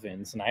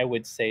Calvin's, and I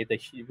would say that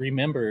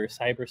remember,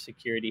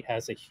 cybersecurity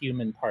has a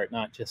human part,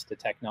 not just a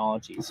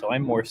technology. So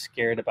I'm more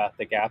scared about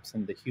the gaps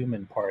in the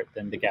human part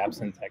than the gaps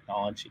in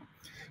technology.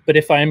 But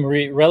if I'm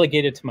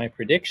relegated to my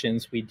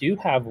predictions, we do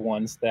have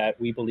ones that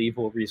we believe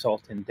will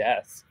result in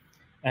deaths,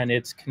 and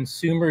it's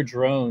consumer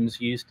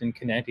drones used in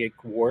kinetic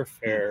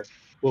warfare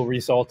will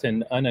result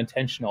in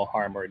unintentional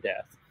harm or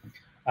death.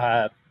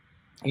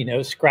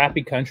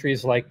 Scrappy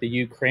countries like the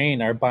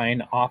Ukraine are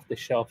buying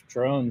off-the-shelf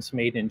drones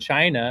made in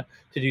China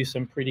to do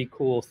some pretty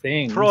cool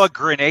things. Throw a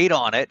grenade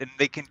on it and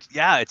they can,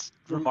 it's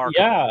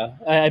remarkable. Yeah,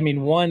 I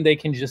mean, one, they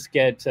can just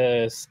get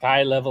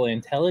sky-level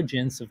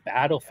intelligence of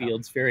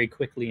battlefields very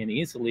quickly and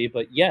easily,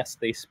 but yes,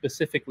 they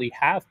specifically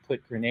have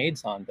put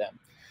grenades on them.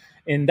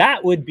 And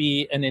that would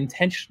be an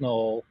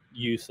intentional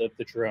use of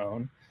the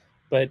drone.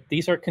 But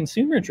these are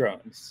consumer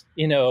drones.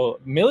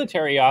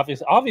 Military,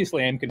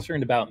 obviously I'm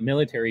concerned about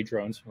military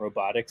drones and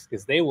robotics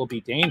because they will be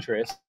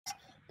dangerous,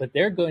 but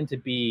they're going to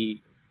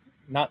be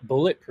not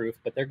bulletproof,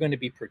 but they're going to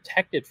be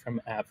protected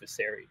from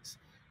adversaries.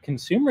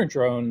 Consumer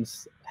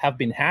drones have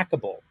been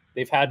hackable.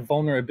 They've had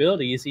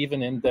vulnerabilities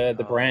even in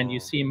the brand you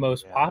see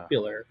most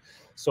popular.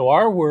 So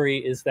our worry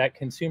is that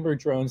consumer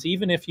drones,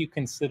 even if you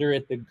consider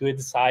it the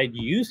good side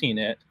using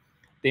it,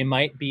 they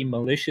might be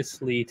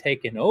maliciously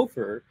taken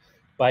over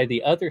by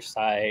the other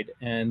side,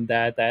 and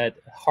that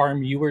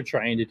harm you were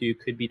trying to do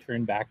could be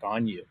turned back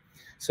on you.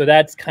 So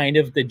that's kind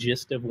of the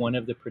gist of one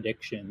of the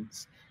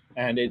predictions.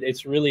 And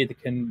it's really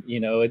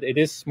it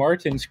is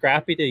smart and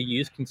scrappy to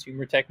use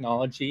consumer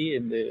technology,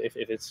 and if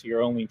it's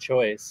your only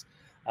choice.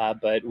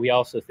 But we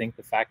also think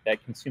the fact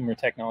that consumer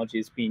technology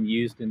is being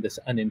used in this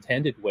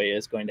unintended way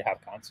is going to have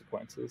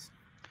consequences.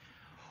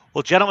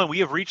 Well, gentlemen, we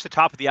have reached the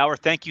top of the hour.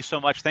 Thank you so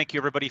much. Thank you,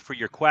 everybody, for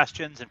your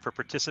questions and for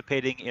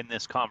participating in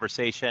this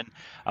conversation.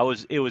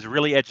 It was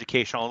really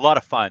educational, a lot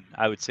of fun,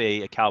 I would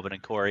say, Calvin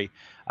and Corey.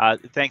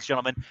 Thanks,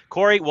 gentlemen.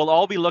 Corey, we'll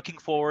all be looking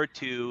forward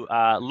to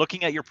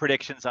looking at your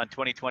predictions on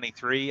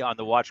 2023 on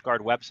the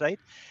WatchGuard website.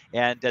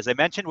 And as I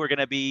mentioned, we're going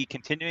to be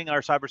continuing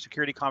our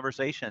cybersecurity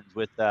conversations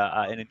with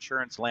an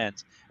insurance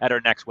lens at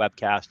our next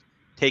webcast.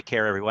 Take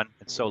care, everyone,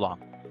 and so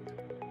long.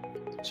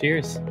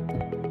 Cheers.